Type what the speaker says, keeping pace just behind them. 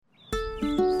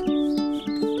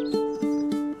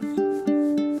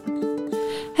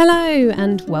Hello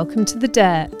and welcome to The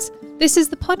Dirt. This is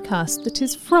the podcast that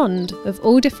is fond of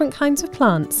all different kinds of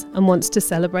plants and wants to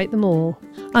celebrate them all.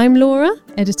 I'm Laura,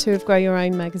 editor of Grow Your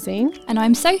Own magazine. And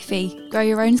I'm Sophie, Grow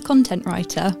Your Own's content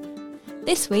writer.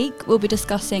 This week we'll be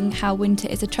discussing how winter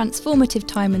is a transformative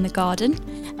time in the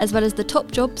garden, as well as the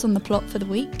top jobs on the plot for the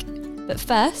week. But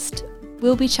first,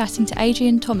 we'll be chatting to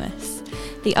Adrian Thomas,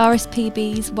 the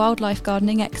RSPB's wildlife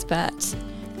gardening expert.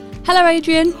 Hello,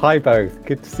 Adrian. Hi both,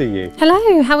 good to see you.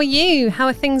 Hello, how are you? How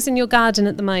are things in your garden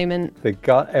at the moment?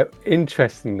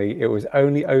 Interestingly, it was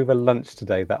only over lunch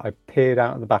today that I peered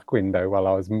out of the back window while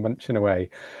I was munching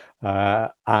away,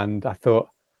 and I thought,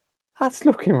 that's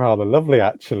looking rather lovely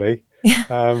actually,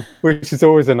 which is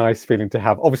always a nice feeling to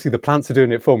have. Obviously the plants are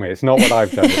doing it for me, it's not what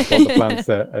I've done, it's what the plants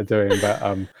are doing,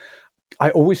 but I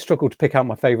always struggle to pick out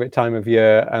my favourite time of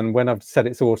year, and when I've said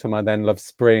it's autumn, I then love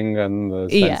spring, and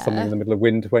there's then something in the middle of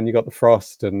winter when you got the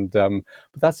frost, and but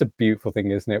that's a beautiful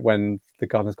thing, isn't it? When the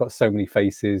garden's got so many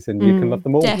faces, and you can love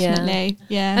them all. Definitely,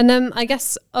 yeah. And I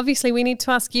guess obviously we need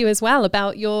to ask you as well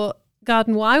about your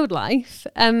garden wildlife.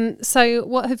 So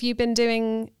what have you been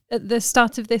doing at the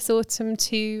start of this autumn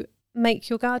to make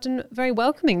your garden very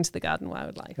welcoming to the garden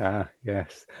wildlife?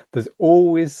 Yes, there's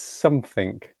always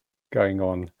something going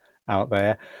on out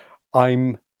there.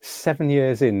 I'm 7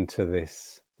 years into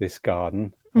this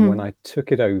garden, and when I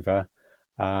took it over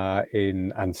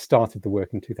and started the work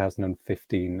in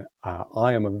 2015,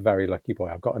 I am a very lucky boy.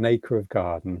 I've got an acre of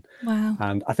garden. Wow.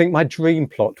 And I think my dream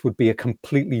plot would be a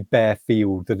completely bare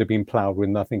field that had been ploughed with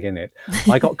nothing in it.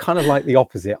 I got kind of like the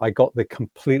opposite. I got the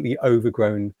completely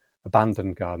overgrown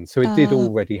abandoned garden, so it did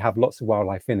already have lots of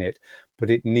wildlife in it,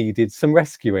 but it needed some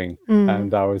rescuing,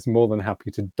 and I was more than happy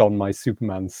to don my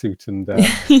Superman suit and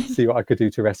see what I could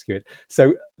do to rescue it.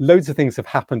 So loads of things have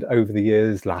happened over the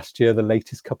years. Last year the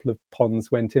latest couple of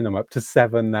ponds went in. I'm up to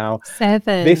 7 now.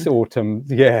 7 this autumn.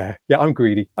 Yeah, I'm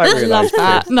greedy. I love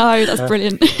that. No, that's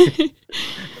brilliant.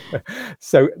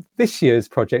 So this year's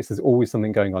projects, there's always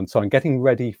something going on. So I'm getting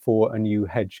ready for a new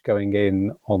hedge going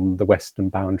in on the western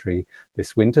boundary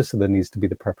this winter. So there needs to be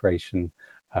the preparation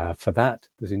for that.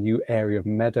 There's a new area of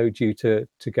meadow due to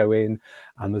go in,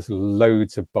 and there's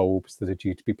loads of bulbs that are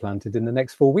due to be planted in the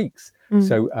next 4 weeks.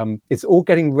 So it's all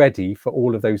getting ready for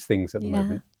all of those things at the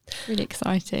moment. Really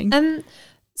exciting.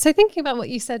 So thinking about what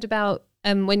you said about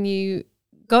when you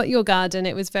got your garden,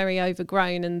 it was very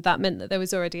overgrown, and that meant that there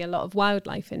was already a lot of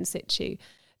wildlife in situ.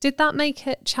 Did that make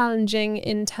it challenging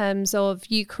in terms of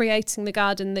you creating the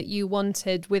garden that you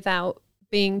wanted without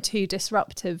being too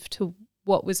disruptive to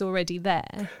what was already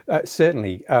there?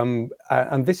 Certainly. And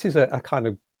this is a kind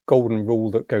of golden rule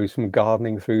that goes from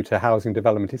gardening through to housing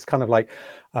development. It's kind of like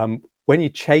when you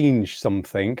change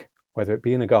something, whether it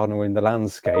be in a garden or in the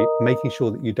landscape, making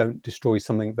sure that you don't destroy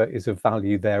something that is of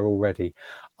value there already.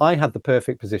 I had the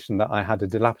perfect position that I had a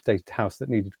dilapidated house that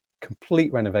needed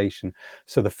complete renovation.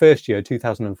 So the first year,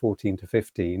 2014 to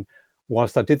 15,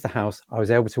 whilst I did the house, I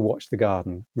was able to watch the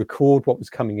garden, record what was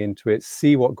coming into it,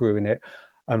 see what grew in it,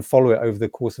 and follow it over the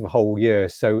course of a whole year.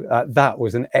 So that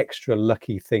was an extra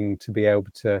lucky thing to be able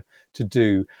to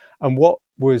do. And what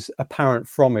was apparent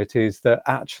from it is that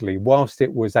actually, whilst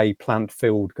it was a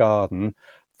plant-filled garden,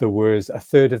 there was a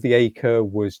third of the acre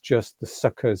was just the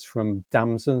suckers from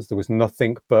damsons. There was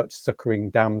nothing but suckering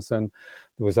damson.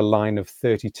 There was a line of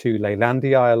 32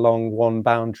 Leylandii along one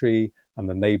boundary, and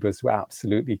the neighbours were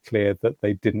absolutely clear that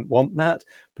they didn't want that,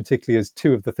 particularly as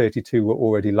 2 of the 32 were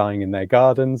already lying in their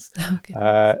gardens.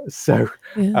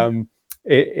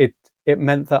 It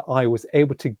meant that I was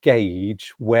able to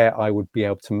gauge where I would be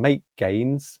able to make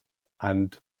gains,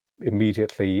 and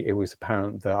immediately it was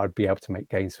apparent that I'd be able to make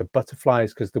gains for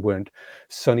butterflies because there weren't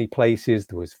sunny places.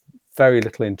 There was very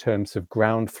little in terms of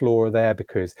ground flora there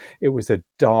because it was a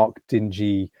dark,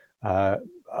 dingy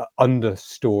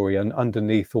understory, and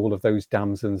underneath all of those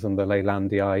damsons and the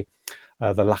Leylandii,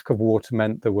 the lack of water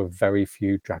meant there were very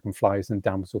few dragonflies and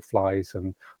damselflies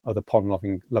and other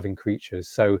pond-loving creatures.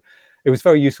 So it was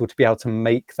very useful to be able to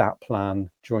make that plan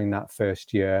during that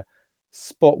first year,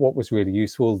 spot what was really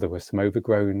useful. There were some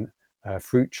overgrown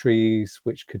fruit trees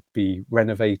which could be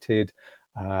renovated.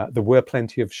 There were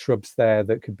plenty of shrubs there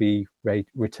that could be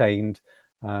retained,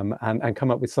 and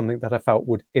come up with something that I felt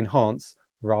would enhance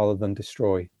rather than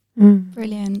destroy.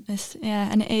 Brilliant.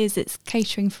 It's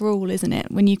catering for all, isn't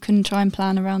it? When you can try and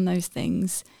plan around those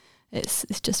things, it's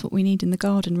just what we need in the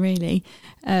garden, really.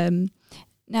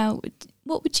 Now,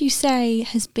 what would you say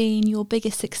has been your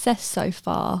biggest success so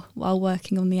far while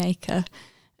working on the acre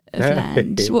of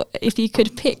land? If you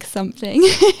could pick something,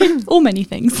 or many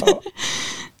things.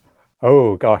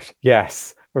 Oh gosh,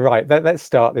 yes. Right, let's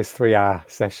start this 3-hour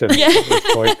session at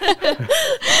this point.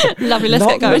 Lovely, let's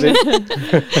Not get going.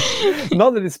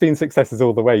 Not that it's been successes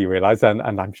all the way, you realise, and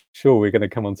I'm sure we're going to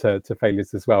come on to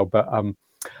failures as well. But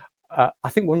I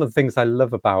think one of the things I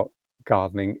love about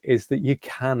gardening is that you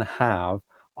can have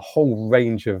a whole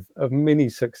range of mini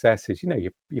successes. You know,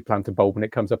 you plant a bulb and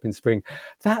it comes up in spring.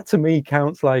 That to me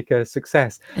counts like a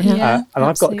success. Yeah, and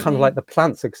I've got kind absolutely. of like the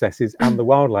plant successes and the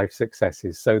wildlife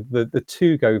successes. So the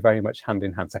two go very much hand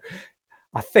in hand. So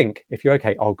I think if you're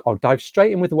okay, I'll dive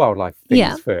straight in with the wildlife things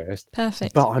Yeah. first.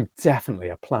 perfect. But I'm definitely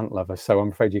a plant lover, so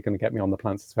I'm afraid you're going to get me on the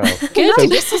plants as well. Good.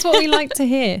 This is what we like to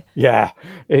hear. Yeah,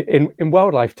 in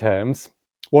wildlife terms,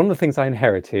 one of the things I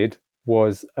inherited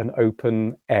was an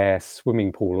open air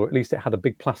swimming pool, or at least it had a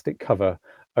big plastic cover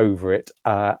over it,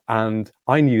 and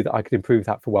I knew that I could improve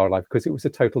that for wildlife because it was a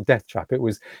total death trap. It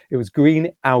was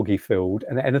green algae filled,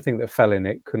 and anything that fell in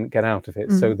it couldn't get out of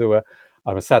it. So there were,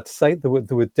 I was sad to say, there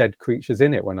were dead creatures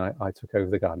in it when I took over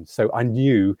the garden. So I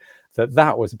knew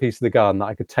that was a piece of the garden that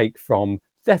I could take from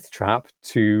death trap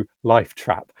to life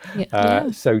trap.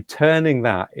 So turning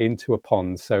that into a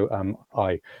pond. So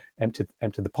I emptied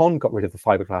the pond, got rid of the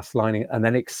fiberglass lining, and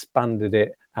then expanded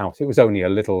it out. It was only a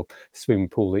little swimming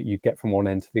pool that you get from one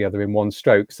end to the other in one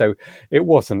stroke, so it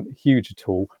wasn't huge at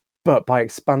all. But by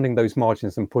expanding those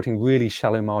margins and putting really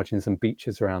shallow margins and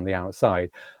beaches around the outside,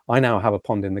 I now have a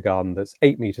pond in the garden that's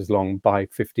 8 meters long by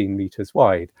 15 meters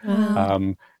wide.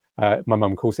 Wow. My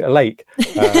mum calls it a lake.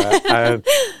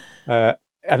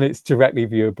 And it's directly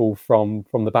viewable from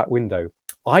the back window.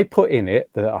 I put in it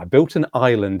that I built an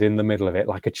island in the middle of it,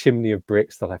 like a chimney of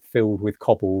bricks that I filled with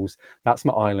cobbles. That's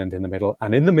my island in the middle.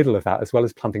 And in the middle of that, as well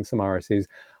as planting some irises,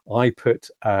 I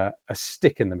put a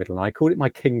stick in the middle, and I called it my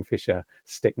kingfisher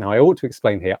stick. Now, I ought to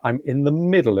explain here, I'm in the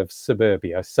middle of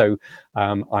suburbia. So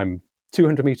I'm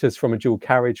 200 meters from a dual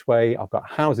carriageway. I've got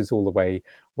houses all the way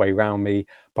around me,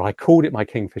 but I called it my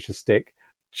kingfisher stick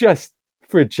just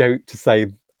for a joke to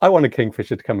say, I want a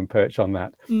kingfisher to come and perch on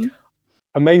that.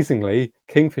 Amazingly,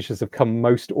 kingfishers have come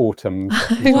most autumns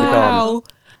into the garden.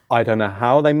 I don't know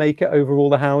how they make it over all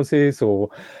the houses,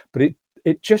 but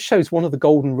it just shows one of the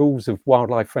golden rules of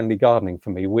wildlife friendly gardening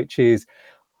for me, which is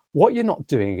what you're not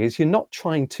doing is you're not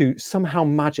trying to somehow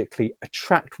magically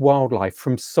attract wildlife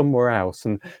from somewhere else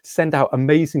and send out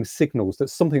amazing signals that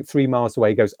something 3 miles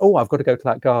away goes, oh, I've got to go to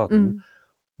that garden.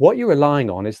 What you're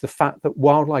relying on is the fact that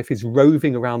wildlife is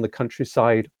roving around the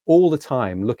countryside all the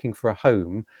time looking for a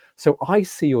home. So I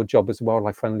see your job as a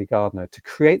wildlife friendly gardener to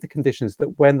create the conditions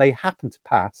that when they happen to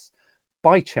pass,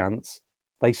 by chance,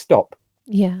 they stop.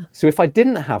 Yeah. So if I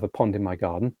didn't have a pond in my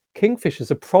garden,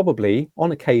 kingfishers are probably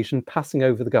on occasion passing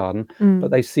over the garden, but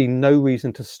they see no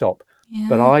reason to stop.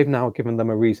 But I've now given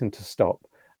them a reason to stop.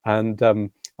 And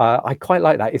I quite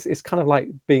like that. It's kind of like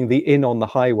being the inn on the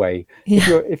highway.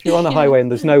 If you're on a highway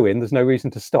and there's no inn, there's no reason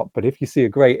to stop. But if you see a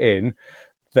great inn,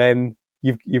 then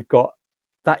you've got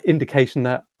that indication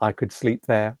that I could sleep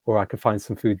there, or I could find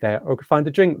some food there, or I could find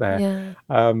a drink there.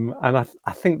 And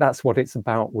I think that's what it's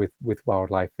about with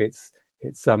wildlife. It's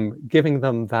giving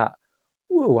them that,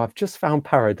 oh, I've just found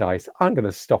paradise. I'm going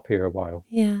to stop here a while.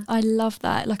 Yeah. I love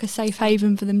that, like a safe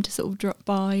haven for them to sort of drop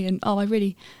by. And I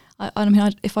mean,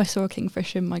 if I saw a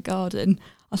kingfisher in my garden,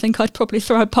 I think I'd probably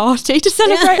throw a party to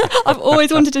celebrate. I've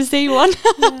always wanted to see one.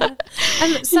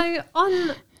 And so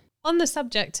on the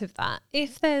subject of that,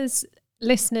 if there's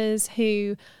listeners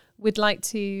who would like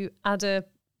to add a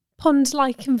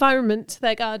pond-like environment to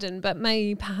their garden, but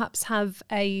may perhaps have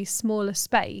a smaller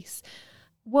space,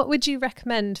 what would you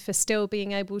recommend for still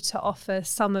being able to offer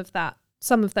some of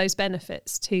those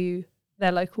benefits to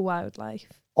their local wildlife?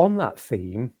 On that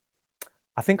theme,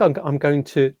 I think I'm going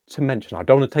to mention, I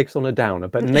don't want to take us on a downer,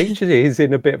 but nature is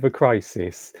in a bit of a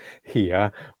crisis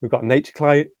here. We've got a nature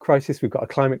crisis, we've got a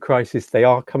climate crisis. They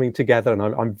are coming together, and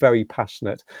I'm very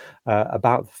passionate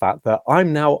about the fact that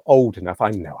I'm now old enough. I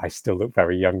know I still look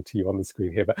very young to you on the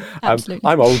screen here, but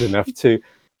I'm old enough to,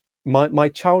 my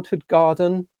childhood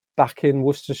garden back in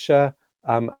Worcestershire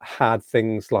had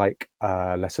things like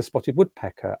lesser spotted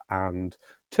woodpecker and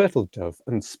turtle dove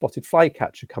and spotted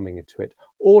flycatcher coming into it,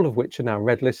 all of which are now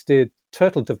red listed.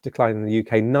 Turtle dove decline in the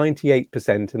UK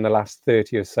 98% in the last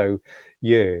 30 or so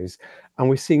years, and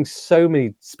we're seeing so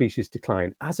many species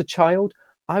decline. As a child,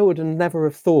 I would never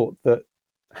have thought that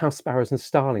house sparrows and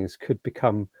starlings could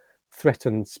become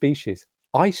threatened species.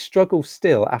 I struggle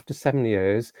still after 7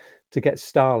 years to get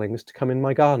starlings to come in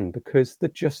my garden because there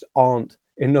just aren't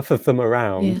enough of them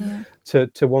around to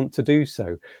want to do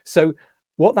so. So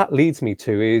what that leads me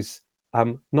to is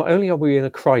not only are we in a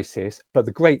crisis, but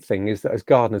the great thing is that as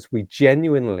gardeners, we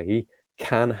genuinely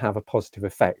can have a positive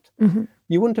effect.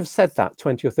 You wouldn't have said that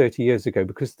 20 or 30 years ago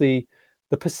because the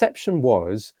perception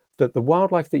was that the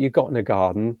wildlife that you got in a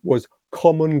garden was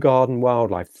common garden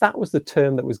wildlife. That was the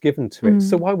term that was given to it.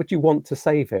 So why would you want to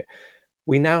save it?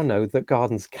 We now know that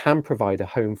gardens can provide a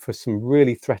home for some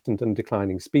really threatened and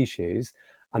declining species.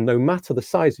 And no matter the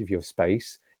size of your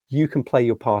space, you can play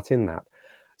your part in that.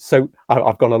 So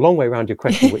I've gone a long way around your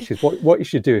question, which is what you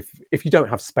should do if you don't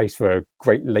have space for a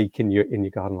great lake in your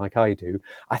garden like I do.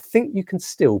 I think you can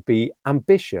still be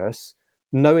ambitious,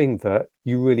 knowing that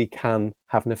you really can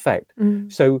have an effect.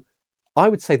 So I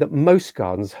would say that most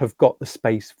gardens have got the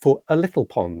space for a little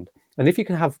pond. And if you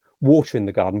can have water in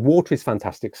the garden, water is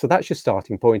fantastic. So that's your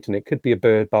starting point, and it could be a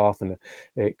bird bath, and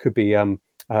it could be an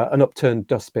upturned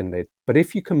dustbin lid. But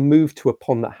if you can move to a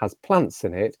pond that has plants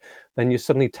in it, then you're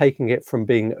suddenly taking it from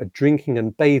being a drinking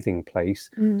and bathing place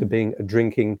to being a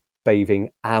drinking,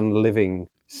 bathing and living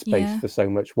space for so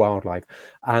much wildlife.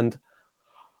 And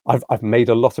I've made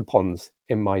a lot of ponds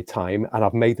in my time, and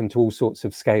I've made them to all sorts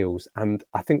of scales. And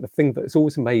I think the thing that has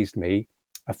always amazed me,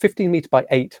 a 15 metre by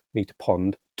 8 metre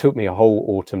pond took me a whole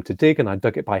autumn to dig, and I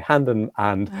dug it by hand,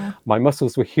 and my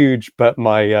muscles were huge, but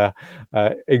my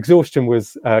exhaustion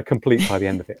was complete by the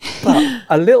end of it. But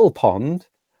a little pond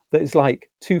that is like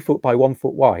 2 foot by 1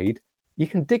 foot wide, you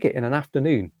can dig it in an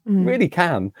afternoon, really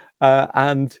can,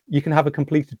 and you can have a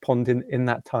completed pond in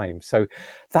that time. So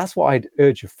that's what I'd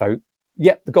urge of folk.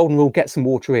 Yep, the golden rule, get some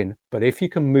water in, but if you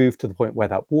can move to the point where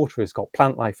that water has got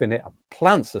plant life in it, and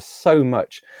plants are so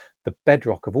much the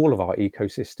bedrock of all of our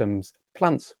ecosystems.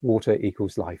 Plants, water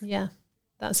equals life. Yeah,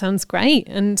 that sounds great,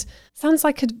 and sounds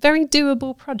like a very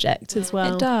doable project as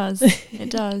well. It does.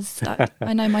 It does.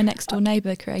 I know my next door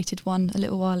neighbour created one a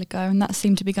little while ago, and that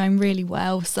seemed to be going really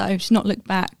well. So she's not looked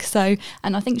back. So,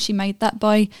 and I think she made that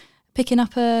by picking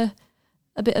up a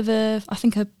bit of a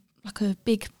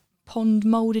big pond,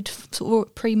 moulded, sort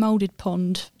of pre-moulded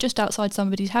pond just outside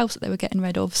somebody's house that they were getting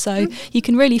rid of. So you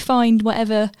can really find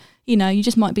whatever, you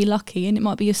just might be lucky, and it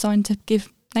might be a sign to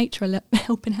give nature a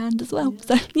helping hand as well.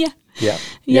 So yeah.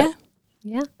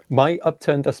 My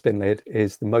upturned dustbin lid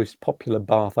is the most popular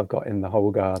bath I've got in the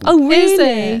whole garden. Oh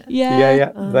really?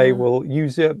 Yeah. They will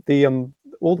use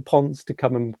all the ponds to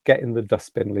come and get in the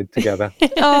dustbin lid together.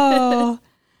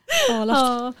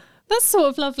 That's sort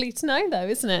of lovely to know, though,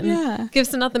 isn't it? Yeah.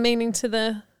 Gives another meaning to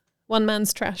the one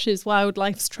man's trash is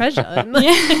wildlife's treasure.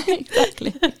 Yeah,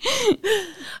 exactly.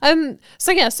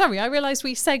 Sorry, I realised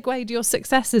we segued your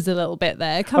successes a little bit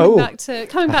there. Coming back to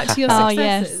your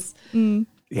successes. Yes.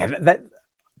 Yeah, there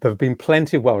have been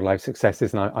plenty of wildlife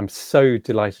successes, and I'm so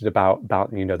delighted about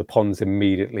the ponds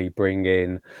immediately bring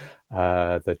in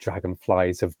the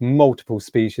dragonflies of multiple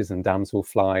species and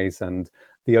damselflies, and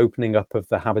the opening up of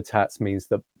the habitats means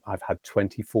that I've had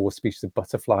 24 species of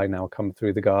butterfly now come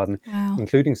through the garden,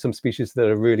 including some species that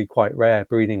are really quite rare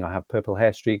breeding. I have purple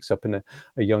hair streaks up in a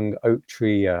young oak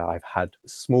tree. I've had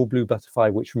small blue butterfly,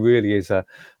 which really is a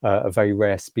very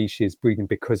rare species breeding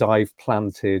because I've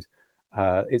planted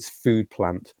its food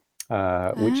plant,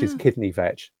 which is kidney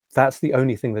vetch. That's the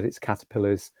only thing that its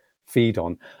caterpillars feed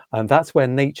on, and that's where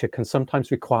nature can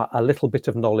sometimes require a little bit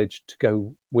of knowledge to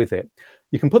go with it.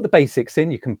 You can put the basics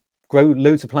in, you can grow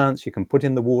loads of plants, you can put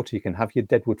in the water, you can have your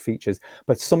deadwood features,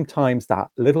 but sometimes that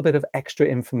little bit of extra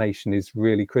information is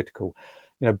really critical.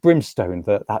 Brimstone,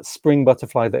 that spring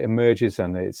butterfly that emerges,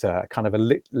 and it's kind of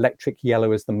electric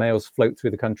yellow as the males float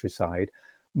through the countryside,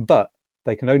 but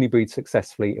they can only breed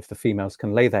successfully if the females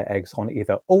can lay their eggs on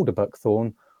either alder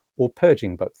buckthorn or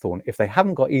purging buckthorn. If they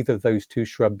haven't got either of those two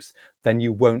shrubs, then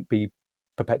you won't be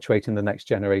perpetuating the next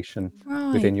generation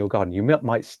within your garden. You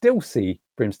might still see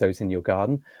brimstones in your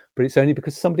garden, but it's only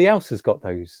because somebody else has got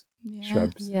those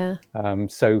shrubs.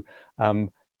 So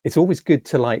it's always good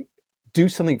to do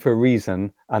something for a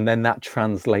reason, and then that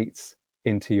translates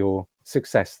into your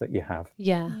success that you have.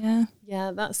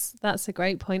 That's a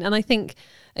great point, and I think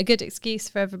a good excuse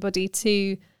for everybody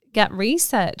to get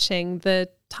researching the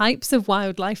types of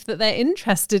wildlife that they're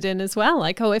interested in as well.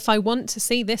 Like, if I want to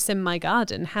see this in my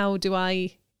garden, how do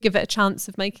I give it a chance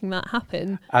of making that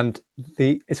happen? And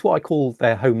it's what I call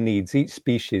their home needs. Each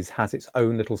species has its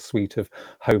own little suite of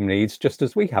home needs, just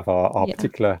as we have our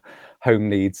particular home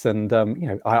needs. And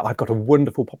I've got a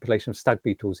wonderful population of stag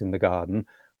beetles in the garden,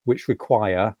 which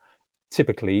require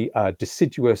typically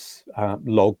deciduous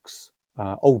logs,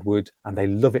 old wood, and they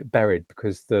love it buried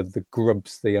because the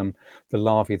grubs, the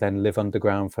larvae then live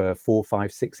underground for 4,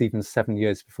 5, 6, even 7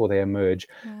 years before they emerge,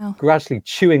 gradually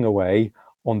chewing away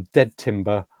on dead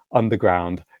timber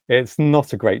underground. It's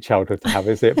not a great childhood to have,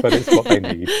 is it? But it's what they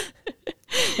need.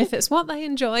 If it's what they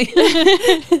enjoy.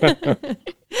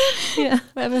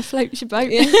 Whatever floats your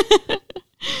boat.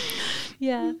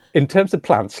 Yeah. In terms of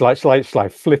plants, shall I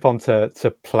flip onto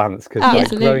plants, because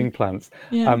growing plants.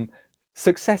 Yeah.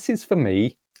 Successes for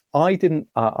me, I didn't.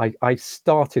 I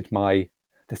started my,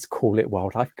 let's call it,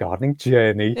 wildlife gardening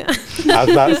journey, as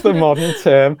that's the modern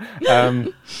term.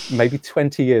 Maybe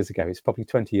 20 years ago. It's probably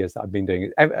 20 years that I've been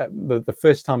doing it. The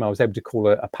first time I was able to call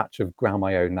a patch of ground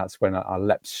my own, that's when I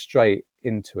leapt straight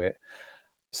into it.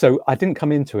 So I didn't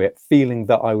come into it feeling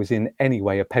that I was in any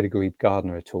way a pedigreed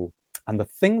gardener at all. And the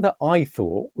thing that I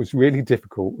thought was really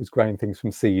difficult was growing things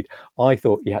from seed. I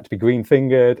thought you had to be green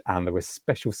fingered and there were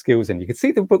special skills, and you could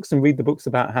see the books and read the books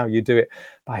about how you do it.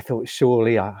 But I thought,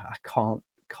 surely I can't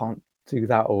do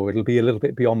that, or it'll be a little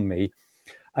bit beyond me.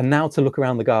 And now to look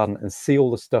around the garden and see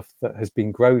all the stuff that has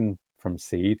been grown from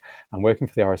seed, and working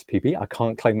for the RSPB, I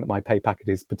can't claim that my pay packet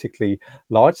is particularly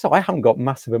large, so I haven't got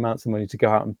massive amounts of money to go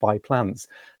out and buy plants.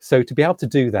 So to be able to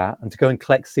do that and to go and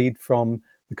collect seed from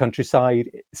the countryside,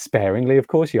 sparingly, of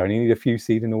course, you only need a few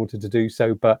seed in order to do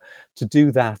so, but to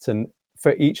do that, and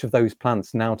for each of those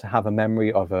plants now to have a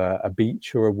memory of a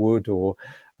beech or a wood, or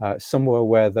somewhere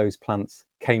where those plants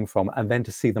came from, and then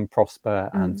to see them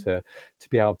prosper and to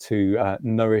be able to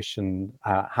nourish and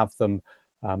have them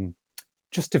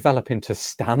just develop into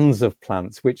stands of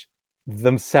plants, which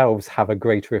themselves have a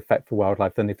greater effect for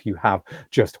wildlife than if you have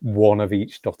just one of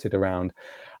each dotted around.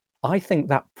 I think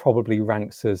that probably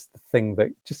ranks as the thing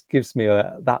that just gives me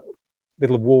that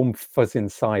little warm fuzz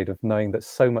inside of knowing that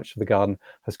so much of the garden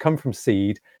has come from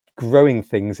seed, growing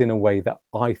things in a way that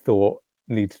I thought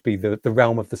needed to be the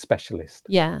realm of the specialist.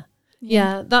 Yeah,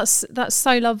 that's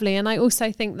so lovely. And I also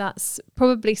think that's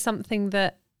probably something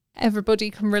that everybody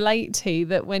can relate to,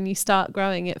 that when you start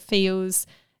growing, it feels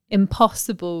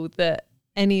impossible that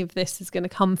any of this is going to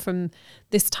come from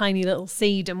this tiny little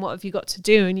seed, and what have you got to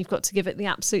do, and you've got to give it the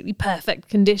absolutely perfect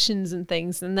conditions and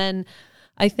things. And then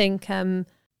I think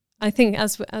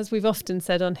as we've often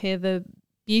said on here, the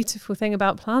beautiful thing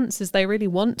about plants is they really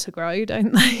want to grow,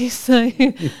 don't they? So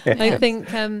I think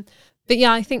but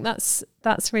yeah, I think that's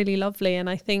really lovely. And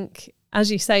I think, as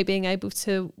you say, being able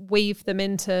to weave them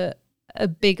into a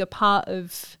bigger part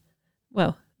of,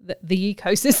 well, the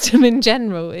ecosystem in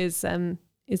general is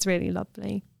really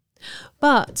lovely.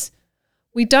 But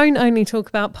we don't only talk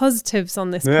about positives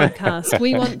on this podcast.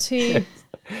 We want to,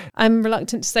 I'm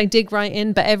reluctant to say dig right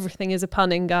in, but everything is a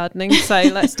pun in gardening, so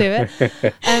let's do it.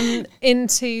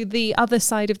 Into the other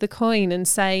side of the coin and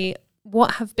say,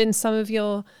 what have been some of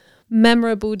your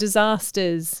memorable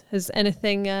disasters? Has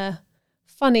anything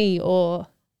funny or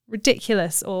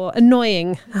ridiculous or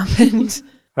annoying happened?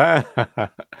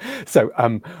 So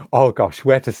oh gosh,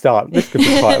 where to start? This could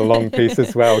be quite a long piece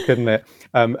as well, couldn't it?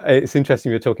 It's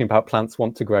interesting you're talking about plants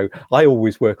want to grow. I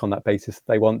always work on that basis that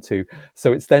they want to,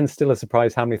 so it's then still a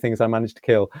surprise how many things I managed to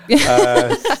kill.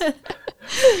 And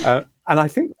I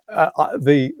think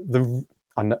the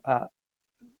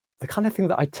kind of thing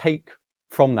that I take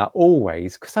from that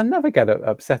always, because I never get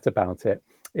upset about it,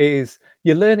 is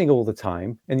you're learning all the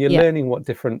time, and you're learning what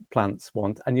different plants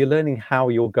want, and you're learning how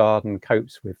your garden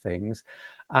copes with things.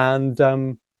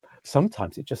 And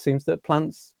sometimes it just seems that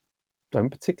plants don't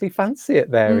particularly fancy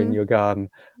it there in your garden,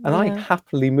 and I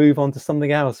happily move on to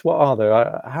something else. What are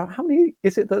there? How many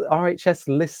is it that RHS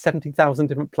lists 70,000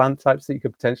 different plant types that you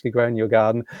could potentially grow in your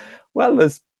garden? Well,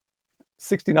 there's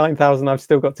 69,000 I've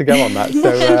still got to go on that.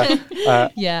 So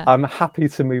I'm happy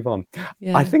to move on.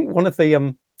 I think one of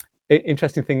the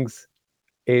interesting things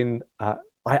in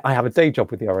I have a day job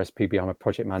with the RSPB. I'm a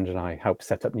project manager, and I help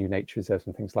set up new nature reserves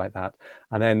and things like that.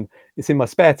 And then it's in my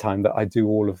spare time that I do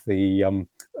all of the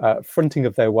fronting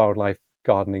of their wildlife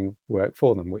gardening work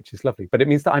for them, which is lovely. But it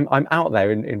means that I'm out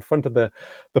there in front of the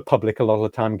public a lot of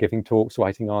the time, giving talks,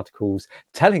 writing articles,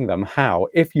 telling them how,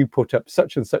 if you put up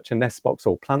such and such a nest box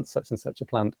or plant such and such a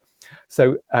plant.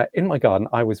 So in my garden,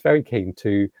 I was very keen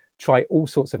to try all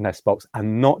sorts of nest box,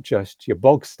 and not just your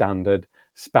bog standard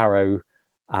sparrow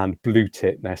and blue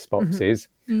tit nest boxes.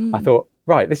 I thought,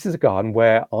 right, this is a garden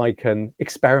where I can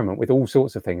experiment with all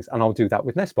sorts of things, and I'll do that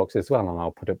with nest boxes as well, and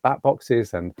I'll put up bat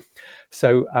boxes. And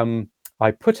so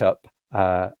I put up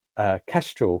a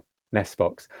kestrel nest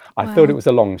box. I thought it was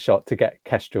a long shot to get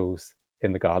kestrels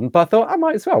in the garden, but I thought I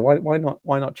might as well.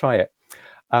 Why not try it?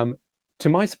 To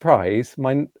my surprise,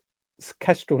 my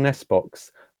kestrel nest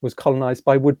box was colonized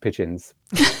by wood pigeons.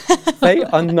 They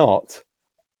are not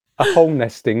a hole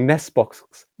nesting nest box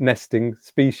nesting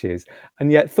species,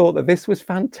 and yet thought that this was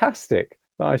fantastic,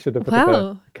 that I should have put up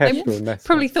a kestrel nest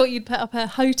probably box. Thought you'd put up a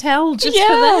hotel just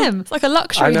for them. It's like a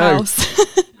luxury house.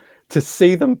 to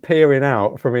see them peering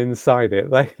out from inside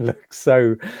it, they look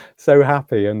so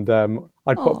happy. And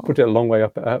I put it a long way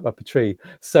up a tree.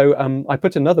 So I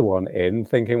put another one in,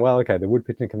 thinking, well, okay, the wood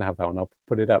pigeon can have that one. I'll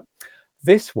put it up.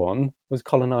 This one was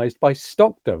colonized by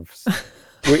stock doves,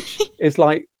 which is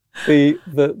like the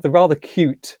rather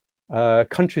cute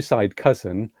countryside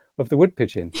cousin of the wood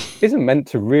pigeon. Isn't meant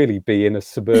to really be in a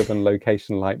suburban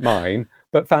location like mine,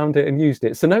 but found it and used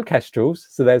it. So no kestrels,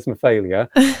 so there's my failure.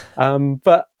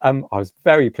 But I was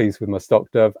very pleased with my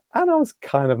stock dove, and I was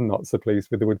kind of not so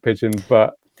pleased with the wood pigeon,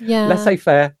 but let's say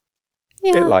fair,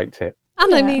 it liked it.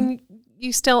 And I mean,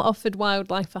 you still offered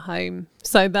wildlife a home,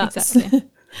 so that's... Exactly.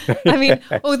 I mean,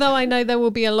 although I know there will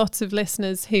be a lot of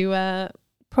listeners who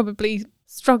probably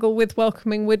struggle with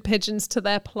welcoming wood pigeons to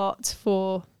their plot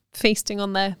for feasting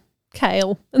on their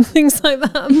kale and things like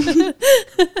that.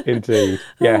 Indeed,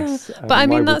 yes. But I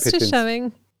mean, that's just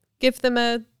showing, give them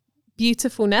a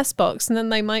beautiful nest box and then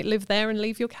they might live there and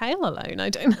leave your kale alone. I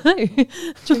don't know.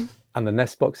 True. And the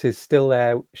nest box is still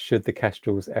there should the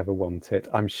kestrels ever want it.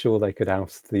 I'm sure they could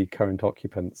oust the current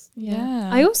occupants. Yeah.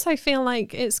 I also feel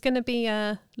like it's going to be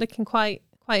looking quite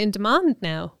in demand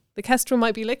now. The kestrel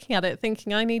might be looking at it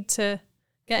thinking, I need to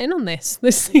get in on this.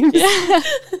 This seems...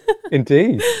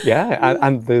 Indeed, yeah.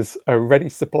 And there's a ready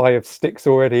supply of sticks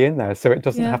already in there, so it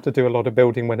doesn't have to do a lot of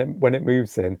building when it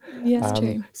moves in. Yes,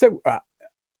 true. So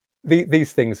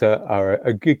these things are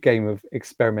a good game of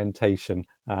experimentation,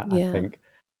 I think.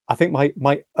 I think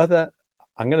my other,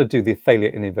 I'm going to do the failure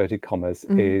in inverted commas,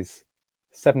 is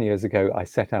 7 years ago, I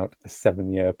set out a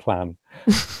 7-year plan,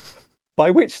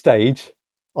 by which stage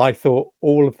I thought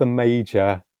all of the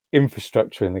major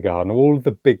infrastructure in the garden, all of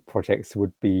the big projects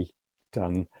would be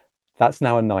done. That's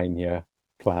now a 9-year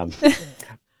plan.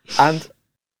 And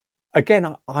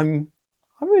again, I'm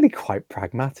really quite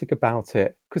pragmatic about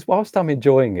it, because whilst I'm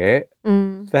enjoying it,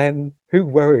 then who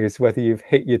worries whether you've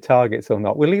hit your targets or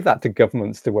not? We'll leave that to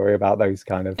governments to worry about those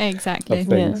kind of things.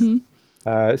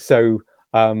 So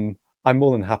I'm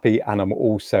more than happy, and I'm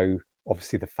also,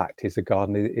 obviously the fact is, a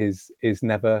garden is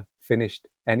never finished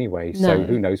anyway. So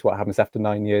who knows what happens after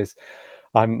 9 years?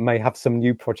 I may have some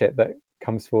new project that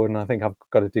comes forward, and I think I've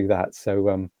got to do that.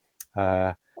 So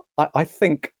I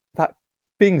think that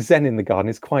being zen in the garden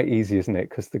is quite easy, isn't it?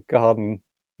 Because the garden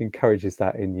encourages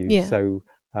that in you. So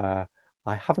I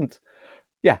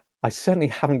certainly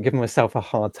haven't given myself a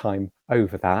hard time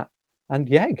over that.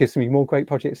 And it gives me more great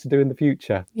projects to do in the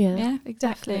future. Yeah,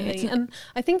 exactly. And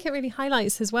I think it really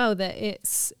highlights as well that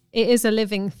it is a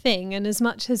living thing, and as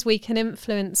much as we can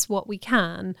influence what we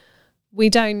can, we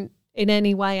don't in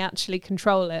any way actually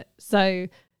control it. So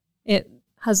it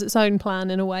has its own plan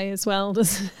in a way as well,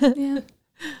 doesn't it? Yeah,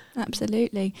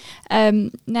 absolutely.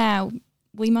 Now,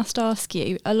 we must ask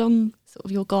you, along sort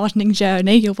of your gardening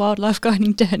journey, your wildlife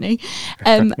gardening journey,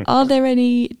 are there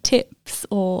any tips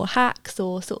or hacks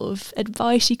or sort of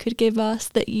advice you could give us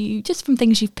that you, just from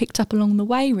things you've picked up along the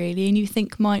way really, and you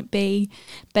think might be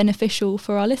beneficial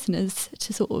for our listeners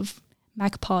to sort of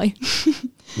magpie?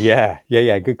 Yeah,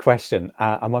 good question.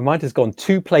 And my mind has gone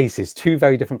two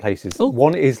very different places. Ooh.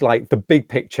 One is like the big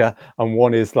picture and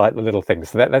one is like the little things.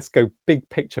 So let's go big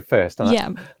picture first.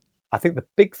 And I think the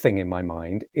big thing in my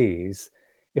mind is,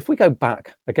 if we go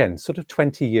back again, sort of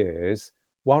 20 years,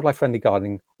 wildlife friendly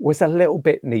gardening was a little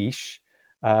bit niche,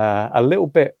 a little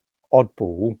bit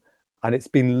oddball. And it's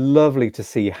been lovely to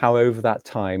see how over that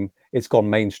time it's gone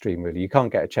mainstream, really. You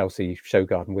can't get a Chelsea show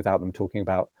garden without them talking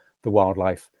about the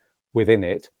wildlife within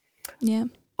it. Yeah.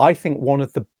 I think one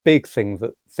of the big things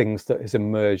that has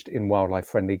emerged in wildlife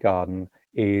friendly garden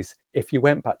is, if you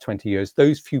went back 20 years,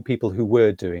 those few people who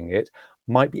were doing it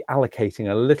might be allocating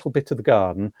a little bit of the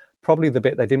garden, probably the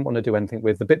bit they didn't want to do anything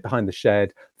with, the bit behind the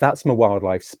shed, that's my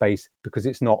wildlife space, because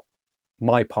it's not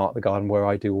my part of the garden where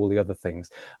I do all the other things.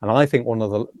 And I think one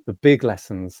of the big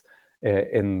lessons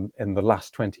in the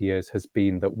last 20 years has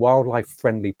been that wildlife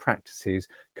friendly practices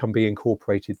can be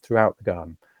incorporated throughout the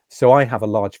garden. So I have a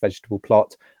large vegetable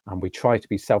plot, and we try to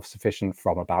be self-sufficient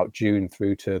from about June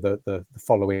through to the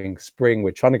following spring.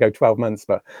 We're trying to go 12 months,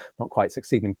 but not quite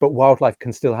succeeding. But wildlife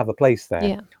can still have a place there.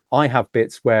 Yeah. I have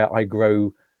bits where I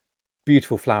grow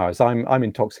beautiful flowers. I'm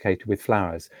intoxicated with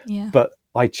flowers, but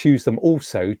I choose them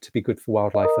also to be good for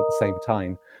wildlife at the same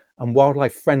time. And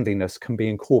wildlife friendliness can be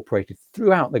incorporated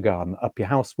throughout the garden, up your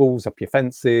house walls, up your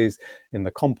fences, in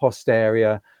the compost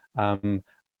area.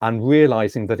 And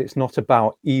realizing that it's not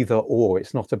about either or.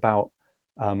 It's not about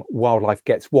wildlife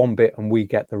gets one bit and we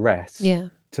get the rest. Yeah.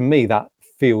 To me, that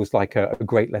feels like a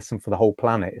great lesson for the whole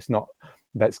planet. It's not,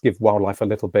 let's give wildlife a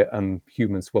little bit and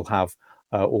humans will have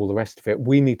all the rest of it.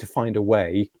 We need to find a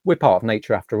way, we're part of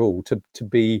nature after all, to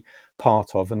be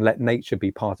part of and let nature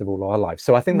be part of all our lives.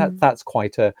 So I think that's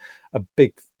quite a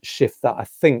big shift that I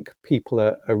think people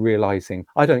are realizing.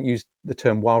 I don't use the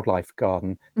term wildlife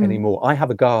garden anymore. I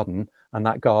have a garden, and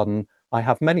that garden I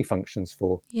have many functions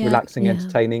for: relaxing,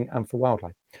 entertaining, and for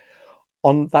wildlife.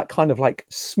 On that kind of like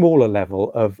smaller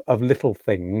level of little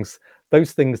things,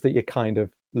 those things that you kind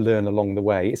of learn along the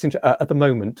way. It's at the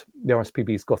moment, the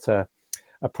RSPB's got a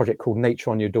project called Nature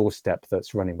on Your Doorstep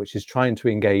that's running, which is trying to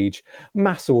engage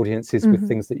mass audiences with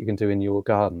things that you can do in your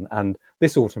garden. And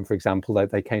this autumn, for example,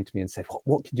 they came to me and said,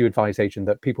 what could you advise, Adrian,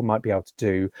 that people might be able to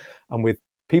do? And with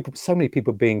people, so many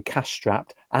people being cash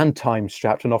strapped and time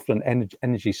strapped and often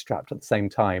energy strapped at the same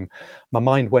time, my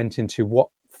mind went into what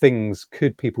things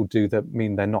could people do that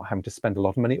mean they're not having to spend a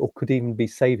lot of money, or could even be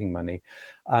saving money.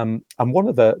 And one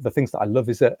of the things that I love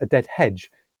is a dead hedge.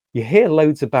 You hear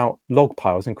loads about log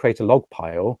piles and create a log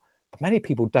pile, but many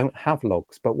people don't have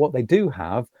logs. But what they do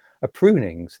have are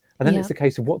prunings. And then it's a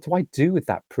case of, what do I do with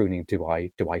that pruning? Do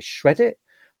I shred it?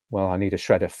 Well, I need a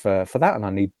shredder for that, and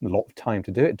I need a lot of time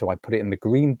to do it. Do I put it in the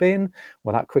green bin?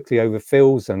 Well, that quickly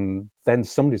overfills, and then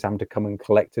somebody's having to come and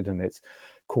collect it, and it's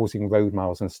causing road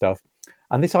miles and stuff.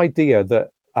 And this idea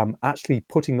that actually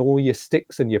putting all your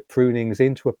sticks and your prunings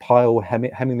into a pile,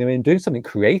 hemming them in, doing something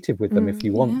creative with them if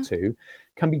you want to,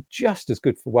 can be just as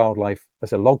good for wildlife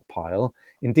as a log pile.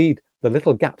 Indeed, the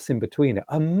little gaps in between it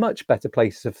are much better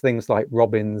places for things like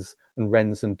robins and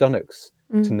wrens and dunnocks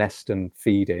to nest and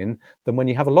feed in than when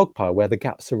you have a log pile where the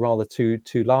gaps are rather too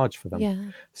large for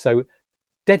them. So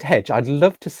dead hedge, I'd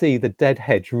love to see the dead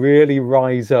hedge really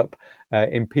rise up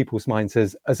in people's minds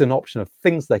as an option of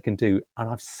things they can do. And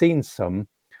I've seen some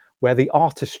where the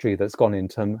artistry that's gone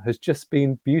into them has just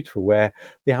been beautiful, where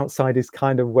the outside is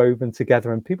kind of woven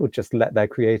together and people just let their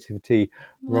creativity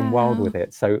run wild with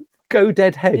it. So go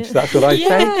dead hedge, that's what I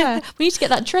say. We need to get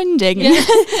that trending.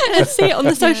 Let's see it on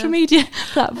the social media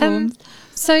platforms.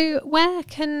 So where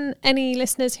can any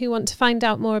listeners who want to find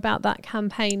out more about that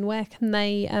campaign, where can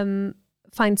they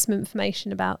find some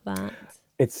information about that?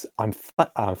 I'm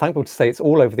thankful to say it's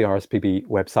all over the RSPB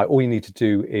website. All you need to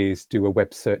do is do a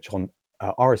web search on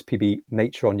RSPB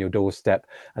Nature on Your Doorstep,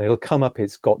 and it'll come up.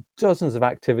 It's got dozens of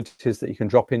activities that you can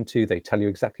drop into. They tell you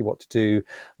exactly what to do,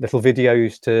 little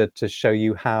videos to show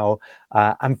you how,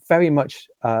 and very much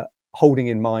holding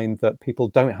in mind that people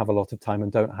don't have a lot of time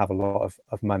and don't have a lot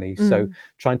of money. So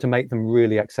trying to make them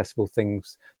really accessible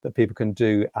things that people can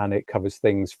do. And it covers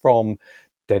things from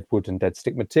dead wood and dead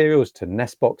stick materials to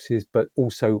nest boxes, but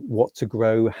also what to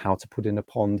grow, how to put in a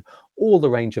pond, all the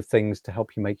range of things to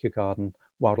help you make your garden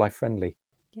wildlife friendly.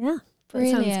 Yeah, that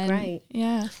sounds great.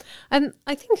 Yeah.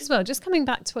 I think as well, just coming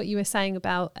back to what you were saying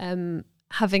about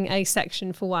having a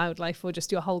section for wildlife, or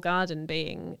just your whole garden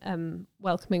being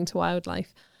welcoming to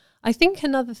wildlife. I think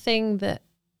another thing that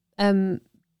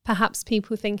perhaps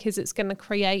people think is it's going to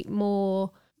create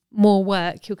more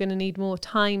work, you're going to need more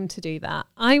time to do that.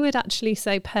 I would actually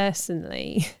say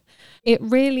personally, it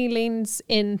really leans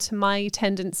into my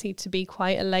tendency to be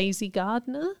quite a lazy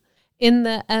gardener, in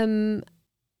that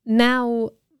now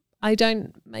I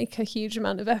don't make a huge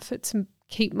amount of effort to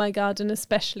keep my garden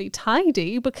especially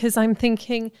tidy, because I'm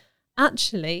thinking,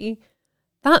 actually,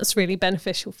 that's really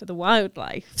beneficial for the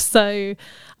wildlife. So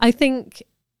I think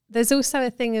there's also a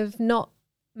thing of not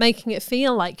making it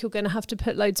feel like you're going to have to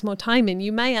put loads more time in.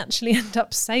 You may actually end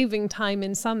up saving time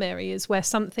in some areas where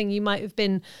something you might have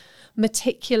been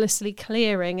meticulously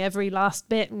clearing every last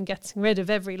bit and getting rid of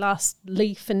every last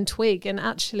leaf and twig, and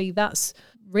actually that's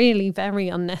really very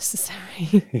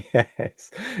unnecessary.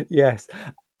 Yes.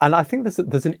 And I think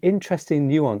there's an interesting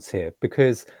nuance here,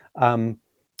 because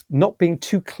not being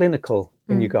too clinical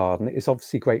in your garden is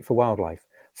obviously great for wildlife.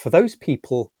 For those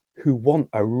people who want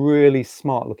a really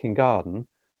smart looking garden,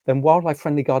 then wildlife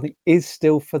friendly gardening is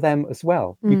still for them as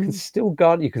well. You can still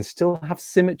garden, you can still have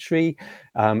symmetry.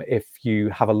 If you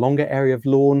have a longer area of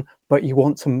lawn, but you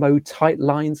want to mow tight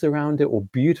lines around it or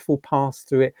beautiful paths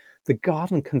through it, the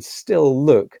garden can still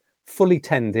look fully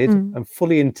tended and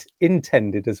fully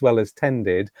intended as well as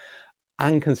tended,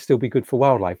 and can still be good for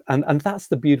wildlife. And that's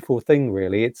the beautiful thing,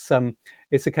 really. It's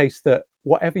a case that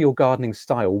whatever your gardening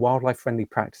style, wildlife friendly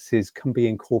practices can be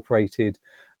incorporated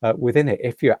within it.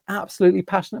 If you're absolutely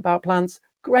passionate about plants,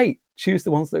 great, choose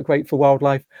the ones that are great for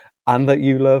wildlife and that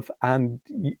you love, and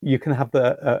you can have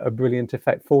a brilliant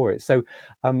effect for it. So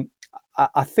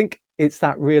I think it's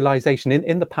that realization.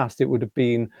 In the past, it would have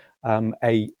been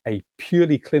a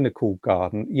purely clinical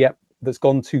garden, that's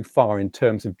gone too far in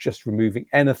terms of just removing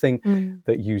anything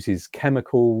that uses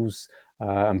chemicals,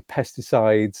 and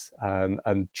pesticides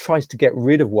and tries to get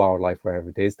rid of wildlife wherever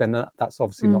it is, then that's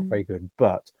obviously not very good.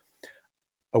 But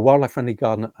a wildlife friendly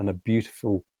garden and a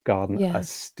beautiful garden are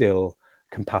still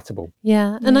compatible.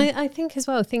 Yeah. And I think as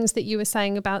well, things that you were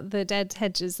saying about the dead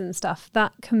hedges and stuff,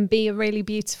 that can be a really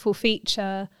beautiful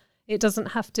feature. It doesn't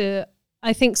have to,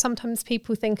 I think sometimes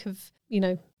people think of,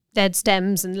 dead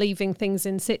stems and leaving things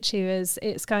in situ as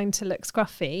it's going to look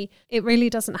scruffy. It really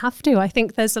doesn't have to. I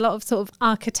think there's a lot of sort of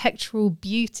architectural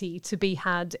beauty to be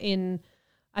had in,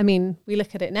 we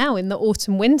look at it now in the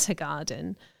autumn winter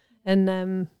garden. And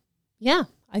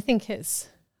I think it's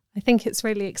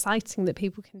really exciting that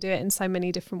people can do it in so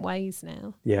many different ways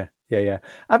now. Yeah.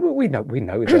 I mean, we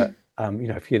know that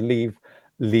if you leave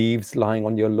leaves lying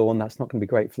on your lawn, that's not going to be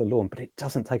great for the lawn, but it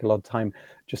doesn't take a lot of time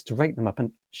just to rake them up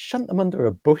and shunt them under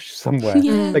a bush somewhere.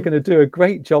 They're going to do a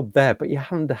great job there, but you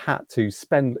haven't had to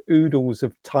spend oodles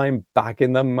of time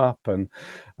bagging them up and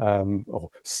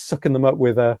or sucking them up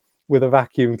with a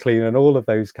vacuum cleaner and all of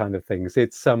those kind of things.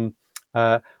 It's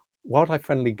wildlife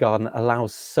friendly garden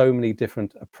allows so many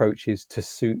different approaches to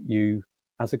suit you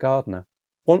as a gardener.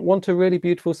 Want a really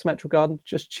beautiful symmetrical garden?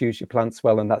 Just choose your plants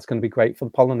well, and that's going to be great for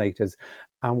the pollinators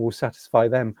and will satisfy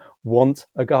them. Want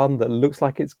a garden that looks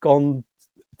like it's gone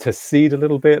to seed a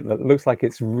little bit, that looks like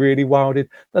it's really wilded,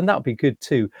 then that'll be good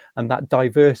too. And that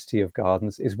diversity of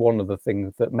gardens is one of the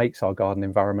things that makes our garden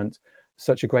environment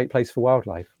such a great place for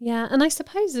wildlife. Yeah, and I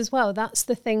suppose as well, that's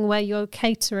the thing where you're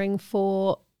catering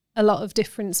for a lot of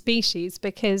different species,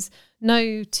 because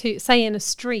say in a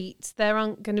street, there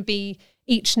aren't going to be,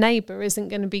 each neighbour isn't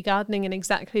going to be gardening in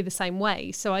exactly the same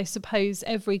way. So I suppose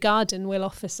every garden will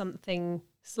offer something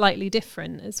slightly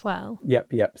different as well.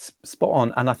 Yep, spot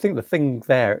on. And I think the thing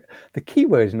there, the key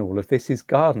word in all of this is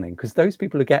gardening, because those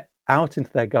people who get out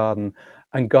into their garden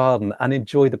and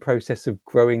enjoy the process of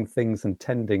growing things and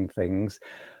tending things,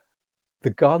 the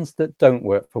gardens that don't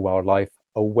work for wildlife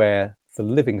are where the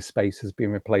living space has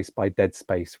been replaced by dead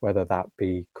space, whether that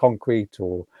be concrete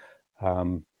or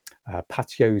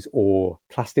patios or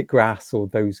plastic grass or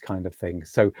those kind of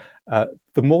things. So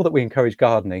the more that we encourage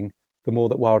gardening, the more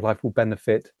that wildlife will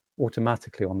benefit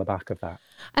automatically on the back of that.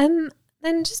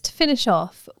 Then just to finish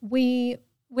off, we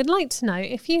would like to know,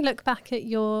 if you look back at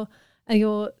your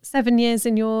 7 years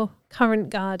in your current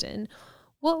garden,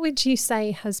 what would you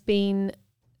say has been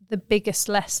the biggest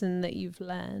lesson that you've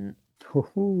learned?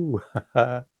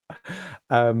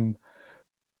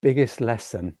 Biggest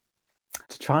lesson,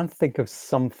 to try and think of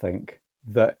something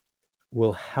that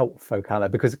will help folk out there,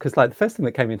 because like the first thing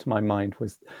that came into my mind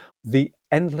was the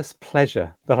endless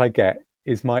pleasure that I get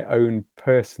is my own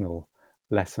personal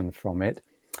lesson from it.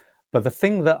 But the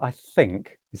thing that I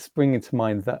think is springing to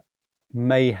mind that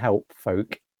may help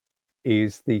folk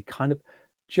is the kind of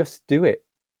just do it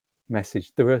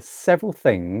message. There are several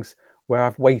things where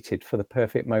I've waited for the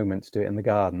perfect moment to do it in the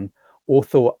garden, or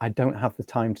thought I don't have the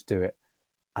time to do it.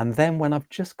 And then when I've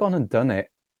just gone and done it,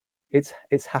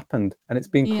 it's happened, and it's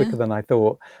been quicker than I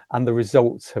thought. And the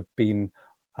results have been,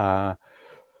 I've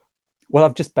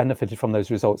just benefited from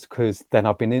those results, because then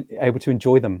I've been able to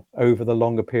enjoy them over the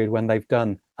longer period when they've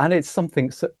done. And it's something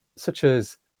such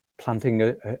as planting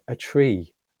a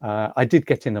tree. I did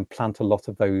get in and plant a lot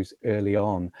of those early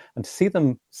on, and to see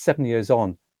them 7 years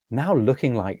on, now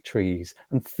looking like trees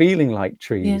and feeling like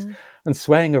trees and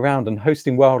swaying around and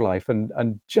hosting wildlife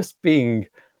and just being,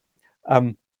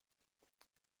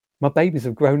 my babies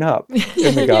have grown up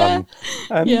in the garden,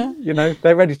 and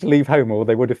they're ready to leave home, or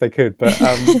they would if they could. But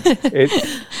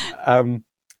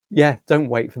don't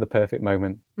wait for the perfect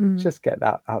moment. Just get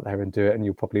that out there and do it, and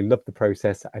you'll probably love the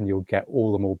process, and you'll get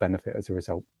all the more benefit as a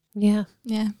result. Yeah,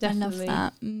 definitely. I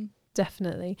love that.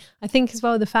 Definitely. I think as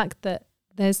well the fact that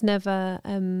there's never,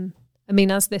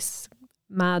 as this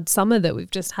mad summer that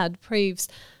we've just had proves,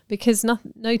 because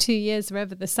no 2 years are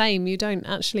ever the same. You don't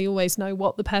actually always know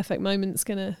what the perfect moment's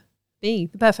going to be.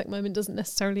 The perfect moment doesn't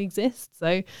necessarily exist.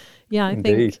 So, I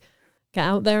think get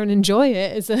out there and enjoy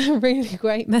it is a really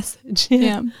great message.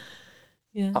 Yeah.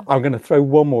 I'm going to throw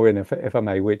one more in, if I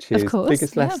may, which is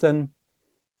biggest lesson.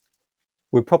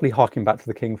 We're probably harking back to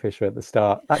the kingfisher at the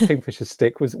start. That kingfisher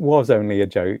stick was only a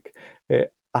joke.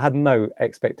 I had no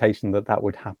expectation that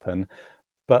would happen,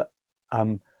 but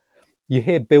you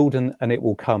hear build and it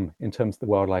will come in terms of the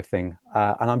wildlife thing.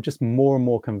 And I'm just more and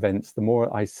more convinced, the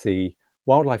more I see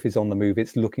wildlife is on the move,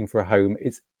 it's looking for a home,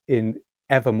 it's in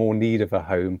ever more need of a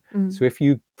home. So if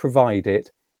you provide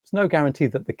it, there's no guarantee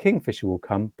that the kingfisher will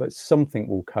come, but something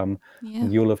will come,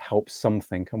 and you'll have helped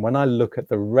something. And when I look at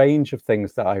the range of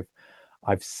things that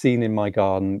I've seen in my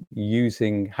garden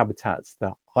using habitats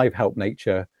that I've helped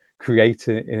nature create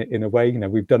in a way,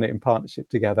 we've done it in partnership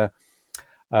together.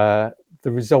 the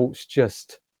results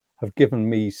just have given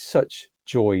me such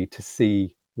joy to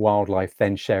see wildlife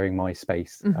then sharing my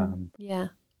space. Yeah.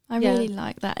 I really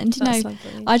like that. And That's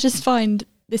lovely. I just find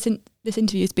this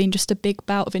interview has been just a big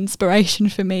bout of inspiration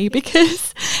for me,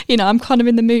 because I'm kind of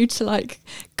in the mood to like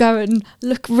go and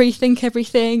rethink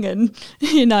everything, and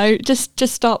just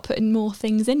start putting more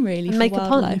things in, really, and for make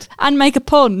wildlife. a pond and make a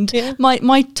pond. Yeah.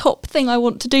 My top thing I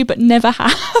want to do but never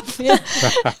have,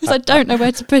 because I don't know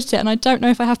where to put it, and I don't know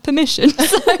if I have permission.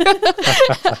 So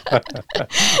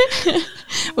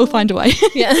we'll find a way.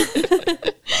 Yeah.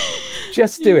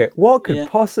 Just do it. What could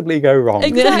possibly go wrong?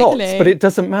 Exactly. Lots, but it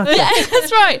doesn't matter. Yeah,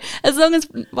 that's right. As long as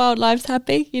wildlife's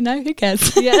happy, who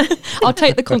cares? Yeah. I'll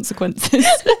take the consequences.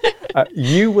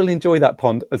 You will enjoy that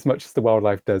pond as much as the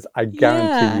wildlife does. I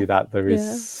guarantee you that. There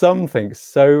is something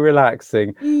so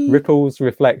relaxing. Ripples,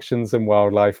 reflections, and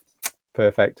wildlife.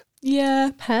 Perfect.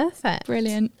 Yeah. Perfect.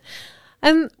 Brilliant.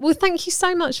 Well, thank you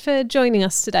so much for joining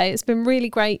us today. It's been really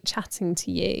great chatting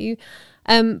to you.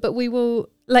 But we will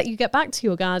let you get back to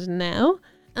your garden now.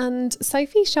 And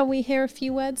Sophie, shall we hear a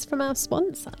few words from our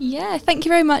sponsor? Yeah, thank you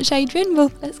very much, Adrian.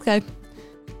 Well, let's go.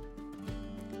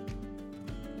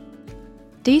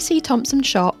 DC Thompson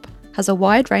Shop has a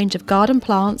wide range of garden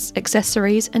plants,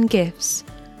 accessories and gifts.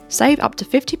 Save up to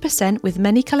 50% with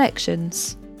many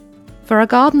collections. For a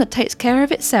garden that takes care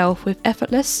of itself with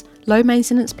effortless,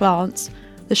 low-maintenance plants,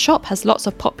 the shop has lots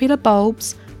of popular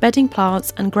bulbs, bedding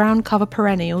plants and ground cover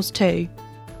perennials too.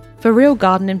 For real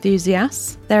garden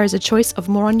enthusiasts, there is a choice of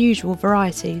more unusual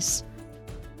varieties.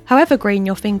 However green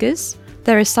your fingers,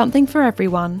 there is something for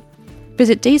everyone.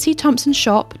 Visit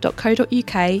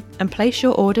dcthompsonshop.co.uk and place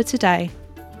your order today.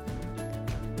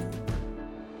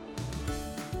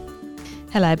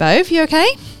 Hello both, you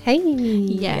okay? Hey.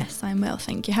 Yes, I'm well,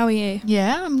 thank you. How are you?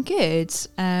 Yeah, I'm good.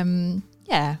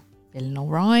 Yeah, feeling all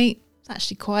right. It's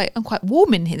actually I'm quite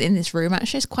warm in here, in this room.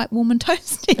 Actually, it's quite warm and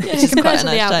toasty. Yeah, which is compared quite to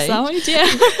a the nice outside,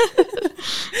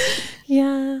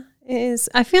 Yeah, it is.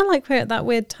 I feel like we're at that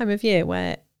weird time of year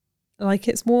where like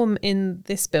it's warm in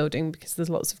this building because there's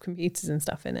lots of computers and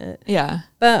stuff in it. Yeah.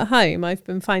 But at home, I've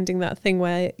been finding that thing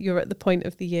where you're at the point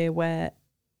of the year where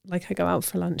like I go out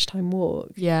for a lunchtime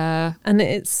walk. Yeah. And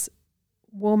it's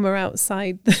warmer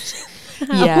outside the house.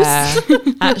 Yeah.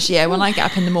 Actually, yeah, when I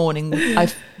get up in the morning, I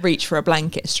reach for a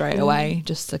blanket straight away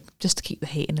just to keep the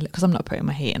heat in, because I'm not putting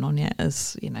my heating on yet,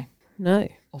 as you know. No.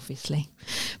 Obviously.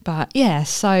 But yeah,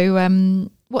 so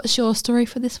what's your story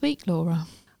for this week, Laura?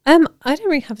 I don't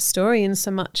really have a story in so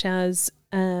much as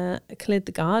I cleared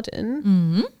the garden.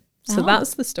 Mm-hmm. So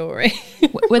that's the story.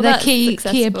 Were there that's key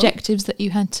successful. objectives that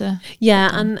you had to... Yeah,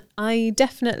 and I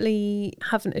definitely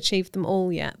haven't achieved them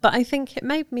all yet. But I think it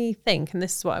made me think, and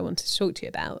this is what I wanted to talk to you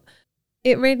about,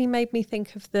 it really made me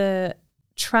think of the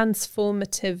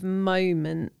transformative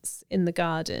moments in the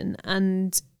garden.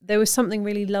 And there was something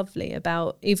really lovely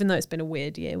about, even though it's been a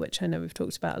weird year, which I know we've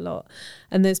talked about a lot,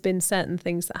 and there's been certain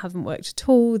things that haven't worked at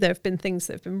all. There have been things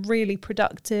that have been really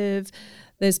productive.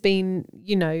 There's been,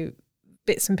 you know,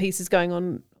 bits and pieces going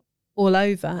on all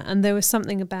over. And there was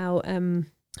something about,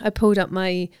 I pulled up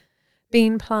my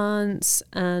bean plants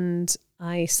and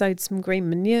I sowed some green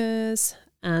manures.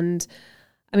 And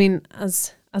I mean,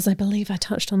 as I believe I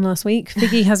touched on last week,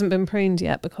 Figgy hasn't been pruned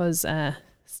yet because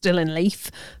still in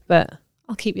leaf, but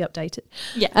I'll keep you updated.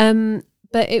 Yeah.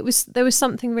 But there was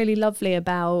something really lovely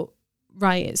about,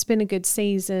 right, it's been a good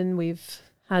season. We've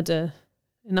had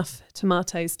enough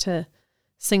tomatoes to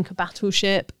sink a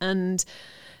battleship, and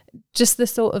just the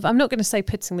sort of, I'm not going to say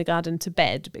putting the garden to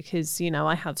bed because, you know,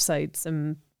 I have sowed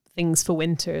some things for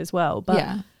winter as well,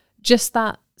 but just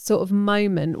that sort of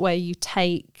moment where you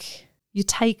take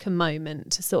a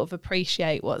moment to sort of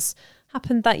appreciate what's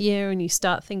happened that year, and you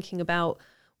start thinking about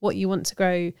what you want to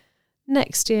grow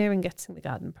next year and getting the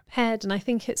garden prepared. And I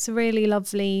think it's a really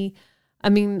lovely, I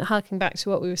mean, harking back to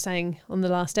what we were saying on the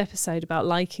last episode about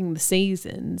liking the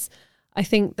seasons, I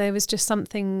think there was just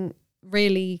something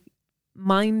really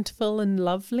mindful and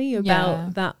lovely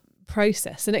about that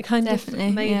process. And it kind of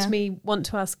made me want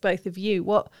to ask both of you,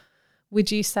 what would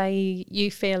you say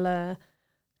you feel are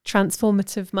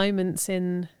transformative moments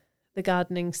in the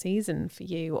gardening season for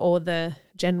you, or the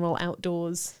general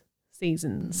outdoors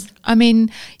seasons? I mean,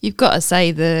 you've got to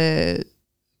say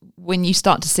when you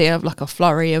start to see a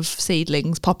flurry of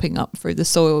seedlings popping up through the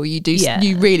soil, you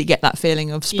really get that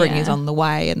feeling of spring is on the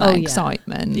way, and that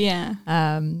excitement. Yeah.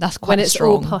 That's quite when it's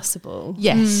strong. all possible.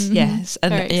 Yes, yes.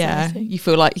 And Very exciting. you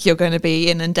feel like you're going to be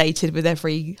inundated with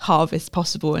every harvest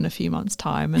possible in a few months'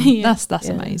 time. And that's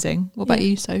amazing. What about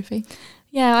you, Sophie?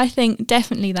 Yeah, I think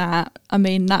definitely that. I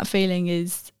mean, that feeling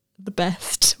is the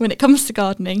best when it comes to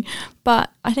gardening.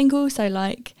 But I think also,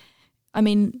 like, I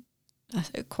mean,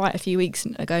 quite a few weeks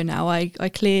ago now, I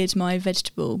cleared my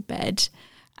vegetable bed,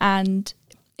 and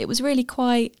it was really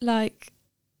quite like,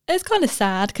 it's kind of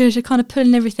sad because you're kind of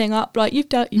pulling everything up, like you've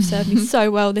served me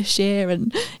so well this year,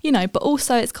 and but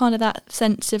also it's kind of that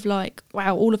sense of like,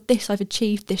 wow, all of this I've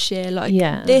achieved this year, like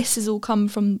this has all come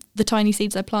from the tiny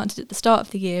seeds I planted at the start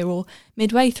of the year or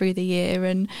midway through the year.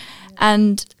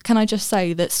 And can I just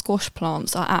say that squash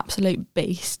plants are absolute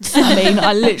beasts. I mean,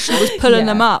 I literally was pulling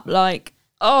them up like,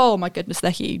 oh my goodness,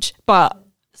 they're huge, but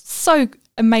so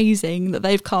amazing that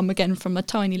they've come again from a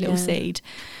tiny little seed.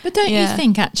 But don't you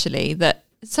think actually that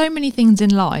so many things in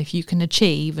life you can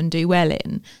achieve and do well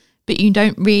in, but you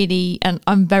don't really, and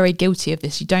I'm very guilty of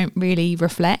this, you don't really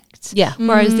reflect. Yeah.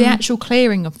 Whereas the actual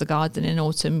clearing of the garden in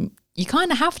autumn, you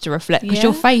kind of have to reflect because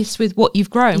you're faced with what you've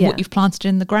grown, what you've planted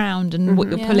in the ground and what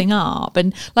you're pulling up.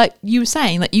 And like you were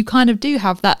saying, that you kind of do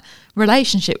have that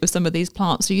relationship with some of these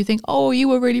plants. So you think, oh, you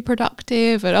were really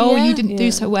productive and you didn't do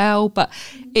so well. But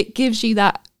it gives you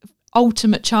that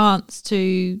ultimate chance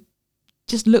to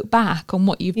just look back on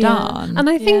what you've done. And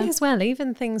I think as well,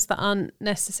 even things that aren't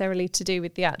necessarily to do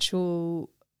with the actual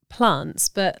plants,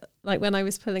 but like when I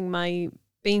was pulling my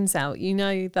beans out,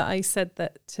 that I said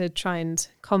that to try and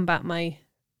combat my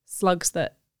slugs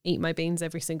that eat my beans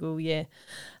every single year,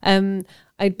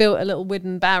 I built a little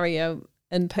wooden barrier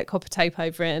and put copper tape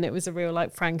over it, and it was a real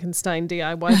like Frankenstein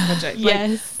DIY project.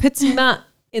 Yes. Like, putting that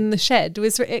in the shed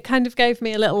it kind of gave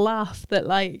me a little laugh that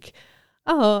like,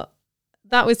 oh,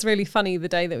 that was really funny the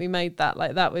day that we made that.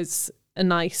 Like that was a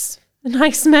nice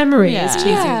memory, as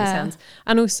cheesy as it sounds.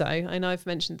 And also, I know I've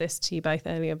mentioned this to you both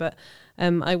earlier, but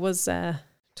I was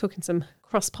talking some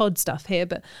cross-pod stuff here,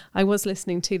 but I was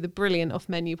listening to the brilliant Off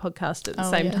Menu podcast at the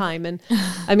same time. And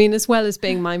I mean, as well as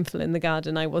being mindful in the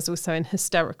garden, I was also in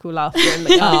hysterical laughter in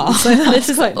the garden. So this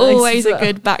is like always a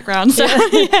good background.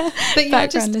 But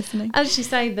background listening. As you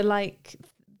say,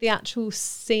 the actual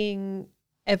seeing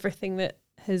everything that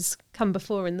has come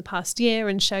before in the past year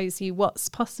and shows you what's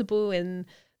possible in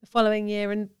the following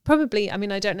year. And probably, I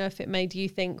mean, I don't know if it made you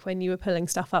think when you were pulling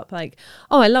stuff up like,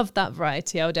 oh, I love that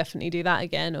variety, I'll definitely do that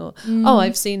again, or oh,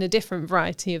 I've seen a different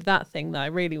variety of that thing that I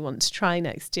really want to try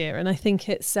next year. And I think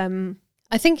it's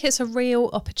a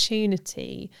real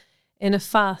opportunity in a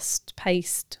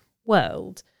fast-paced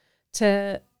world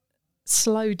to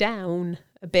slow down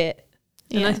a bit.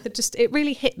 And it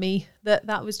really hit me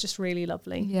that was just really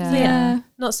lovely. Yeah.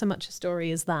 Not so much a story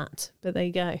as that, but there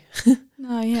you go.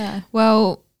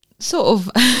 Well, sort of.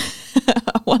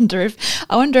 I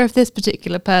wonder if this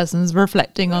particular person's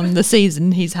reflecting on the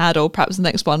season he's had, or perhaps the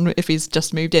next one if he's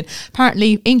just moved in.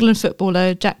 Apparently, England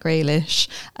footballer Jack Grealish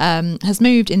has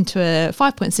moved into a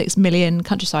 5.6 million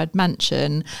countryside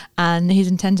mansion, and he's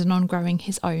intending on growing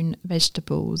his own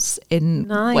vegetables in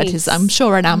what is, I'm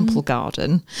sure, an ample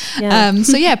garden. Yeah.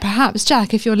 So yeah, perhaps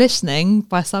Jack, if you're listening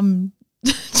by some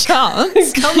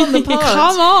chance, come on the pod.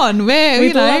 Come on,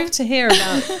 we'd love to hear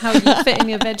about how you're fitting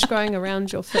your veg growing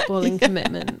around your footballing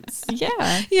commitments.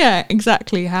 Yeah,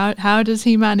 exactly. How does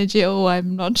he manage it all?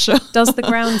 I'm not sure. Does the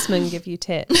groundsman give you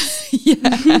tips?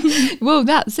 Well,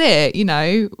 that's it.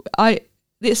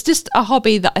 It's just a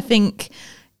hobby that I think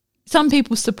some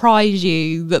people surprise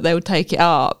you that they would take it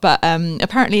up, but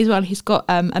apparently as well he's got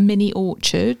a mini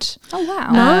orchard. Oh wow,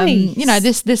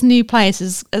 nice. This new place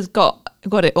has got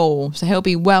it all, so he'll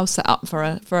be well set up for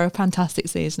a fantastic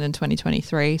season in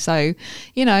 2023. So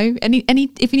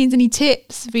any if he needs any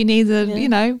tips, if he needs a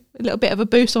little bit of a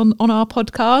boost on our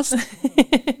podcast,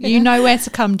 you know where to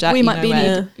come, Jack. We might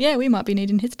be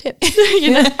needing his tips.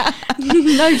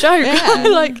 No joke.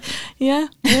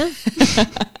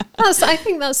 I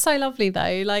think that's so lovely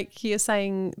though. Like you're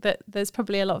saying that there's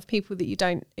probably a lot of people that you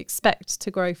don't expect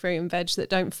to grow fruit and veg that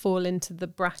don't fall into the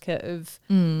bracket of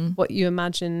what you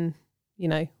imagine.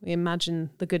 We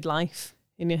imagine the good life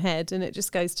in your head, and it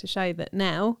just goes to show that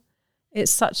now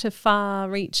it's such a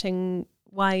far-reaching,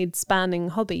 wide-spanning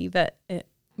hobby that it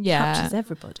touches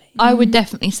everybody. I would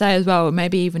definitely say as well,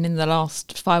 maybe even in the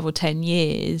last 5 or 10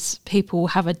 years, people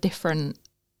have a different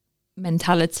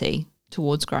mentality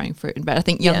towards growing fruit and veg. I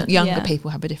think younger people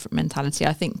have a different mentality.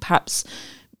 I think perhaps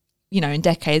in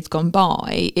decades gone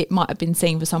by, it might have been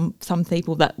seen for some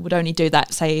people that would only do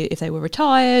that, say, if they were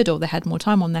retired or they had more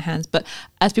time on their hands. But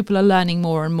as people are learning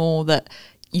more and more that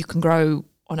you can grow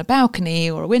on a balcony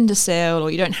or a windowsill,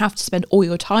 or you don't have to spend all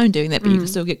your time doing that, but you can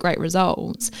still get great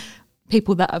results,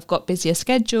 people that have got busier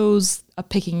schedules are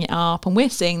picking it up, and we're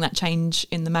seeing that change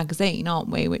in the magazine, aren't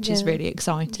we? Which is really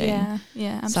exciting.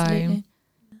 Yeah, absolutely.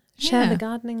 So, share the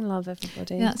gardening love,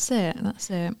 everybody. That's it.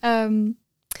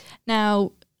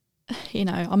 Now,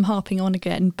 I'm harping on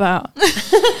again, but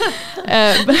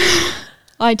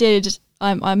I did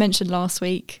I mentioned last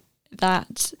week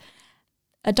that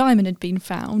a diamond had been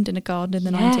found in a garden in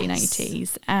the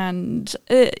 1980s, and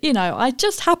I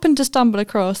just happened to stumble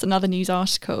across another news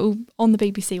article on the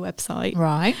BBC website,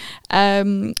 right?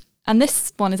 And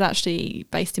this one is actually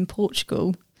based in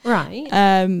Portugal,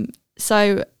 right?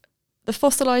 So the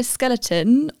fossilised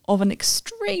skeleton of an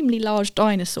extremely large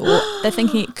dinosaur, they're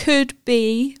thinking it could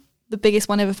be the biggest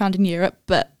one ever found in Europe,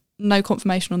 but no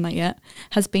confirmation on that yet,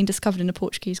 has been discovered in a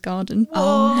Portuguese garden.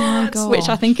 Oh my God. Which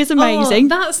I think is amazing.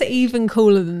 That's even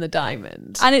cooler than the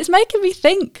diamond. And it's making me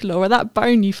think, Laura, that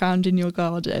bone you found in your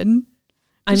garden,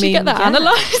 did you get that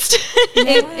analysed?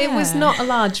 It was not a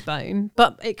large bone,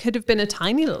 but it could have been a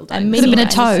tiny little diamond. It could have been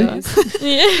a toe.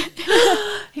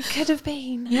 It could have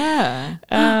been. Yeah.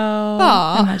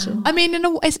 But imagine. I mean,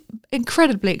 it's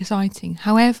incredibly exciting.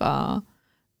 However,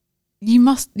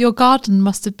 your garden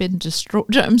must have been destroyed.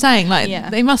 Do you know what I'm saying?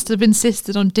 Like, they must have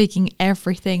insisted on digging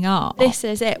everything up. This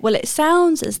is it. Well, it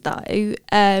sounds as though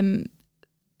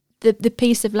the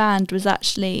piece of land was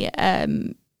actually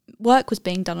work was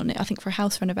being done on it, I think for a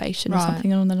house renovation or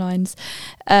something along the lines.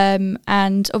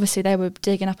 And obviously they were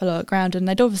digging up a lot of ground, and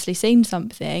they'd obviously seen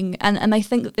something, and they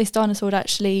think that this dinosaur had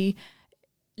actually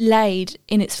laid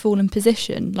in its fallen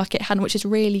position, like it hadn't, which is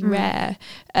really rare.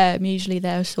 Usually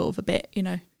they're sort of a bit,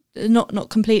 not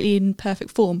completely in perfect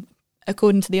form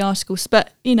according to the articles,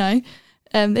 but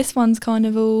this one's kind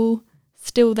of all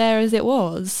still there as it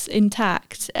was,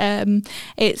 intact.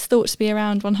 It's thought to be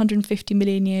around 150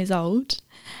 million years old.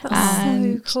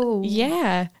 That's so cool.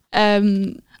 Yeah.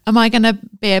 Am I going to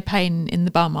be a pain in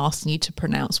the bum asking you to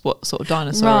pronounce what sort of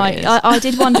dinosaur it is? I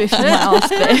did wonder if you might ask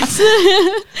this.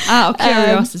 Out of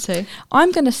curiosity.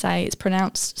 I'm going to say it's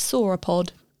pronounced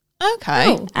sauropod. Okay.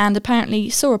 Oh. And apparently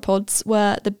sauropods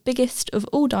were the biggest of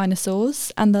all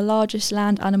dinosaurs and the largest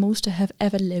land animals to have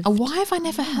ever lived. Oh, why have I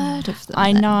never heard of them?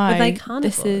 I know. Are they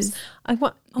carnivores?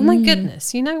 Oh my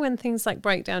goodness. You know when things like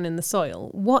break down in the soil,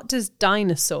 what does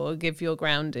dinosaur give your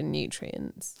ground in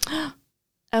nutrients?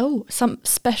 Oh, some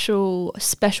special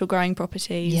growing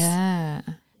properties. Yeah.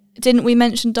 Didn't we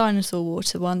mention dinosaur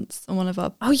water once on one of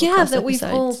our that we've episodes?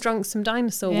 all drunk some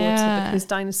dinosaur water because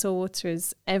dinosaur water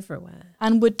is everywhere.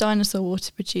 And would dinosaur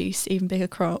water produce even bigger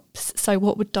crops? So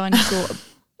what would dinosaur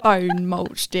bone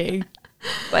mulch do?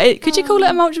 Wait, could you call it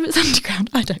a mulch if it's underground?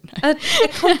 I don't know. A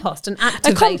compost, an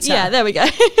activator. Yeah, there we go.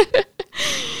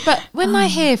 But when I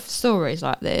hear stories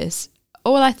like this,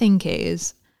 all I think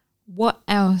is, what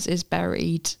else is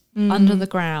buried under the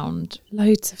ground?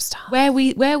 Loads of stuff. Where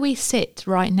we sit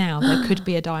right now, there could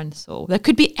be a dinosaur. There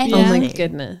could be anything. Oh my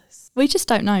goodness. We just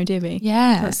don't know, do we?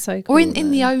 Yeah. That's so cool. Or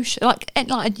in the ocean.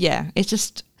 It's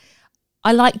just,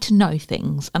 I like to know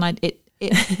things, and it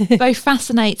both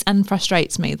fascinates and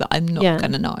frustrates me that I'm not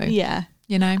going to know. Yeah.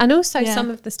 And also some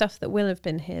of the stuff that will have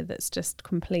been here that's just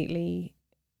completely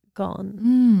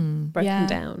gone, broken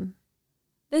down.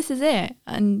 This is it.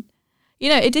 And,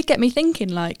 it did get me thinking,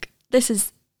 like, this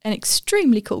is an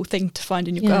extremely cool thing to find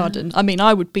in your garden. I mean,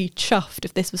 I would be chuffed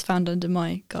if this was found under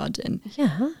my garden.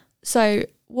 Yeah. So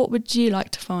what would you like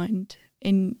to find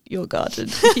in your garden?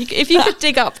 if you could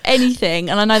dig up anything,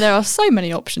 and I know there are so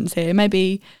many options here,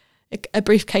 maybe a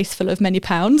briefcase full of many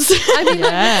pounds. I mean,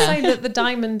 I would say that the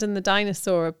diamond and the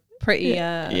dinosaur are pretty,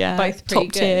 both pretty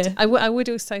top good. tier. I would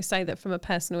also say that from a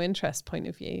personal interest point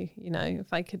of view,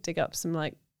 if I could dig up some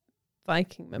like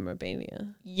Viking memorabilia.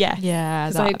 Yes.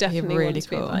 Yeah, that I would definitely really want to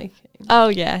cool. be a Viking. Oh,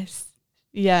 yes.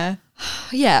 Yeah.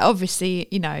 Yeah, obviously,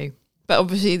 but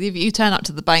obviously if you turn up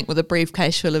to the bank with a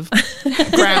briefcase full of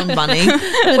ground money,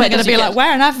 they're going to be like,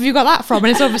 where on earth have you got that from?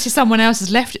 And it's obviously someone else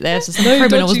has left it there, so some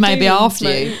criminals maybe after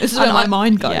you. This is where my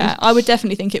mind goes. Yeah, I would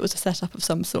definitely think it was a setup of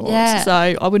some sort. Yeah. So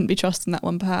I wouldn't be trusting that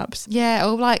one perhaps. Yeah,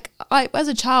 or as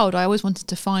a child, I always wanted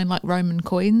to find like Roman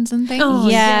coins and things. Oh,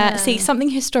 yeah. See, something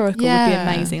historical would be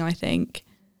amazing, I think.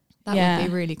 That would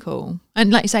be really cool.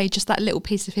 And like you say, just that little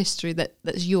piece of history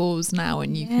that's yours now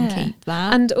and you can keep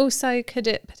that. And also, could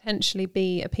it potentially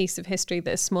be a piece of history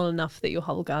that is small enough that your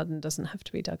whole garden doesn't have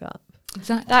to be dug up?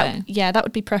 Exactly. That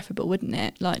would be preferable, wouldn't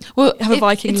it? Like, have a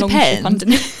Viking longship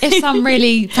underneath. If some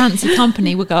really fancy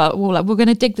company would go, we're going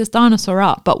to dig this dinosaur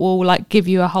up, but we'll like give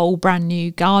you a whole brand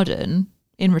new garden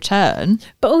in return.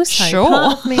 But also,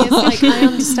 part of me is like, I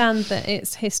understand that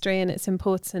it's history and it's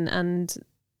important and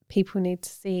people need to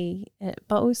see it,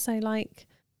 but also like,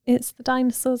 it's the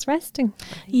dinosaur's resting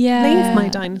place. Yeah. Leave my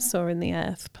dinosaur in the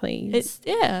earth, please.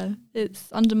 It's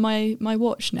under my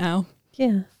watch now.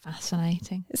 Yeah.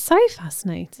 Fascinating. It's so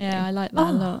fascinating. Yeah, I like that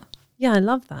a lot. Yeah, I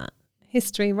love that.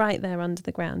 History right there under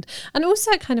the ground. And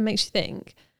also it kind of makes you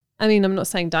think, I mean, I'm not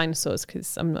saying dinosaurs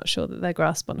because I'm not sure that their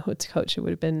grasp on horticulture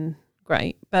would have been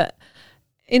great, but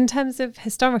in terms of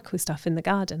historical stuff in the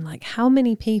garden, like how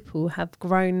many people have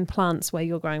grown plants where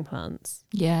you're growing plants?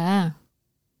 Yeah.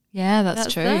 Yeah,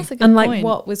 that's true. That's a good And like point.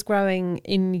 what was growing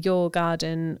in your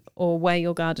garden or where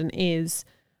your garden is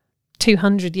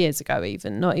 200 years ago,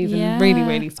 even, not even really,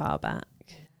 really far back.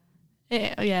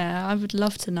 Yeah, I would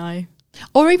love to know.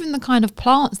 Or even the kind of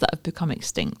plants that have become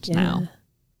extinct now.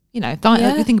 You know,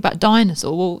 if you think about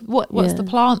dinosaur, well, what's the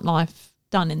plant life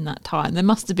done in that time? There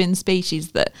must have been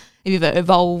species that have either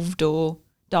evolved or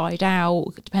died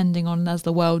out, depending on as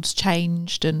the world's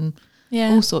changed and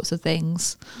all sorts of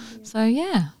things. So,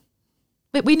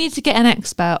 But we need to get an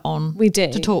expert on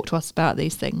to talk to us about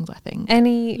these things, I think.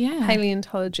 Any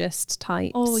paleontologist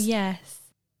types? Oh, yes.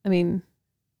 I mean,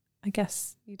 I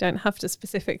guess you don't have to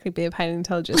specifically be a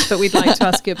paleontologist, but we'd like to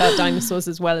ask you about dinosaurs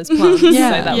as well as plants, so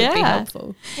that would be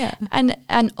helpful. Yeah.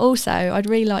 And also, I'd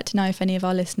really like to know if any of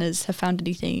our listeners have found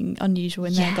anything unusual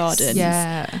in their gardens.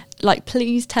 Yeah. Like,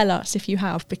 please tell us if you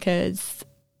have, because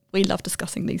we love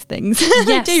discussing these things.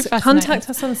 Yes, contact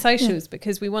us on socials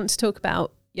because we want to talk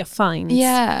about your finds.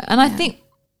 Yeah, and I think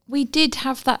we did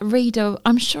have that reader,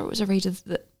 I'm sure it was a reader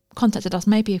that contacted us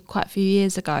maybe quite a few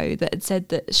years ago that had said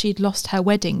that she'd lost her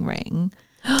wedding ring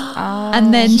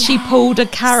and then she pulled a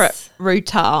carrot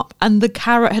root up and the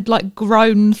carrot had like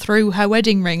grown through her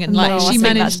wedding ring and like she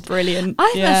managed. That's brilliant.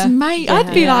 I think that's amazing.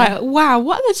 I'd be like, wow,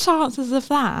 what are the chances of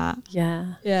that?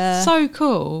 Yeah. So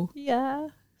cool. Yeah.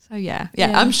 So yeah,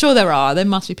 I'm sure there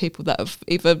must be people that have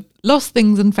either lost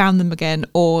things and found them again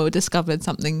or discovered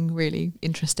something really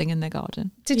interesting in their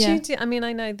garden. Did you do, I mean,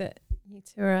 I know that you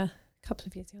two are a couple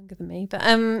of years younger than me, but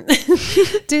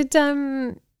did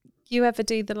you ever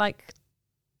do the like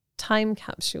time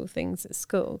capsule things at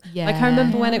school? Yeah. Like I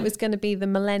remember when it was going to be the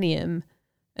millennium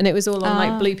and it was all on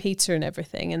like Blue Peter and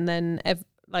everything, and then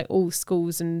like all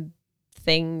schools and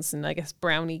things and I guess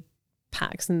brownie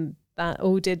packs and that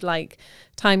all did like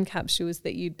time capsules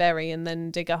that you'd bury and then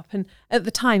dig up. And at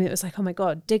the time it was like, oh my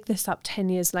God, dig this up 10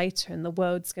 years later and the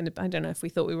world's going to, I don't know if we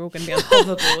thought we were all going to be on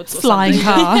hoverboards or flying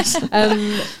cars.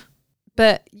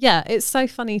 But yeah, it's so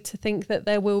funny to think that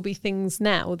there will be things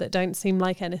now that don't seem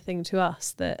like anything to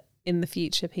us that in the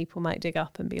future people might dig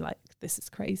up and be like, this is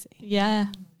crazy. Yeah.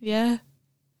 The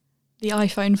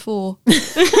iPhone 4.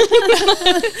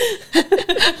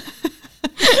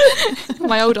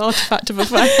 My old artifact of a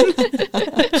phone. The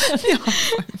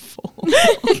iPhone 4.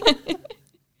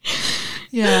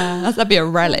 Yeah, that'd be a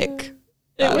relic.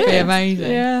 That would be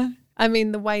amazing. Yeah. I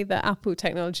mean, the way that Apple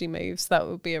technology moves, that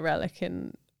would be a relic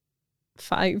in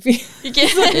 5 years. This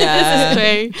is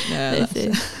true. Yeah, this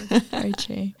is very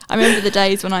true. I remember the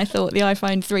days when I thought the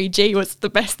iPhone 3G was the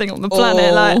best thing on the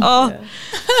planet.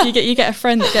 You get a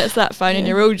friend that gets that phone and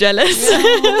you're all jealous.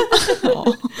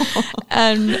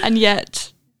 And yet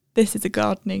this is a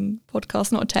gardening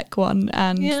podcast, not a tech one.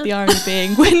 And the irony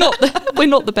being we're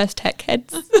not the best tech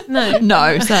heads.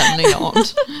 No, certainly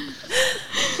not.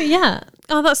 Yeah.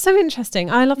 Oh, that's so interesting.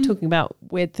 I love talking about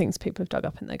weird things people have dug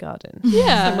up in their garden.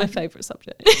 Yeah. It's my favourite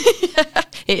subject.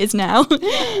 It is now.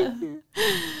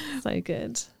 So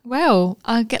good. Well,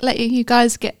 I'll let you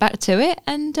guys get back to it.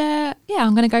 And I'm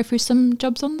going to go through some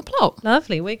jobs on the plot.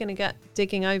 Lovely. We're going to get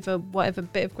digging over whatever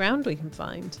bit of ground we can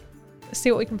find. Let's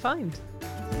see what we can find.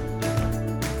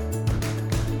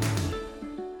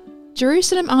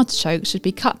 Jerusalem artichokes should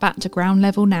be cut back to ground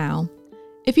level now.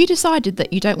 If you decided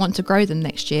that you don't want to grow them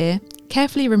next year,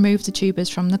 carefully remove the tubers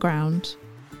from the ground.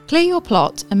 Clear your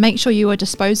plot and make sure you are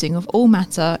disposing of all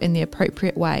matter in the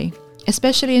appropriate way,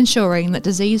 especially ensuring that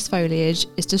diseased foliage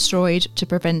is destroyed to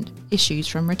prevent issues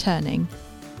from returning.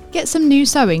 Get some new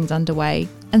sowings underway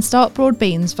and start broad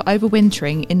beans for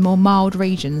overwintering in more mild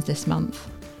regions this month.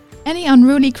 Any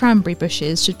unruly cranberry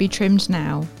bushes should be trimmed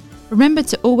now. Remember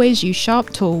to always use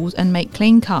sharp tools and make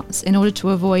clean cuts in order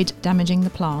to avoid damaging the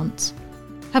plant.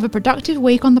 Have a productive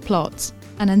week on the plot,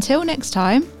 and until next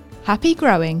time, happy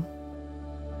growing.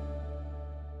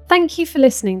 Thank you for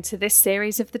listening to this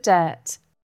series of The Dirt.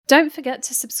 Don't forget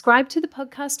to subscribe to the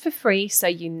podcast for free so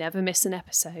you never miss an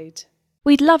episode.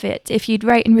 We'd love it if you'd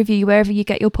rate and review wherever you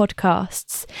get your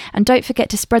podcasts, and don't forget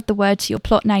to spread the word to your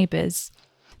plot neighbours.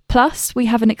 Plus, we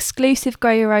have an exclusive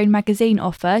Grow Your Own magazine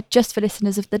offer just for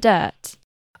listeners of The Dirt.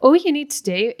 All you need to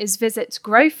do is visit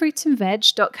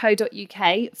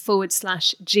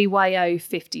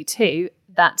growfruitandveg.co.uk/GYO52,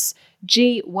 that's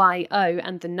GYO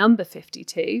and the number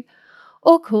 52,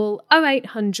 or call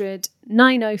 0800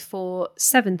 904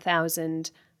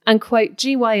 7000 and quote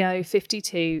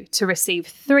GYO52 to receive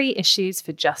 3 issues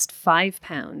for just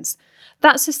 £5.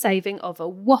 That's a saving of a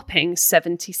whopping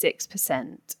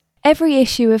 76%. Every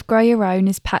issue of Grow Your Own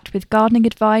is packed with gardening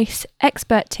advice,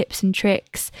 expert tips and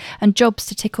tricks, and jobs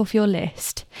to tick off your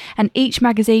list. And each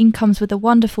magazine comes with a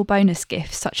wonderful bonus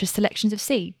gift, such as selections of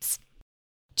seeds.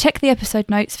 Check the episode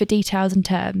notes for details and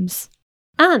terms.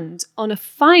 And on a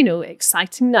final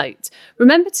exciting note,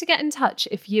 remember to get in touch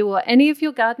if you or any of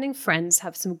your gardening friends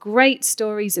have some great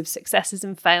stories of successes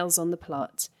and fails on the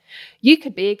plot. You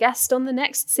could be a guest on the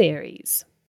next series.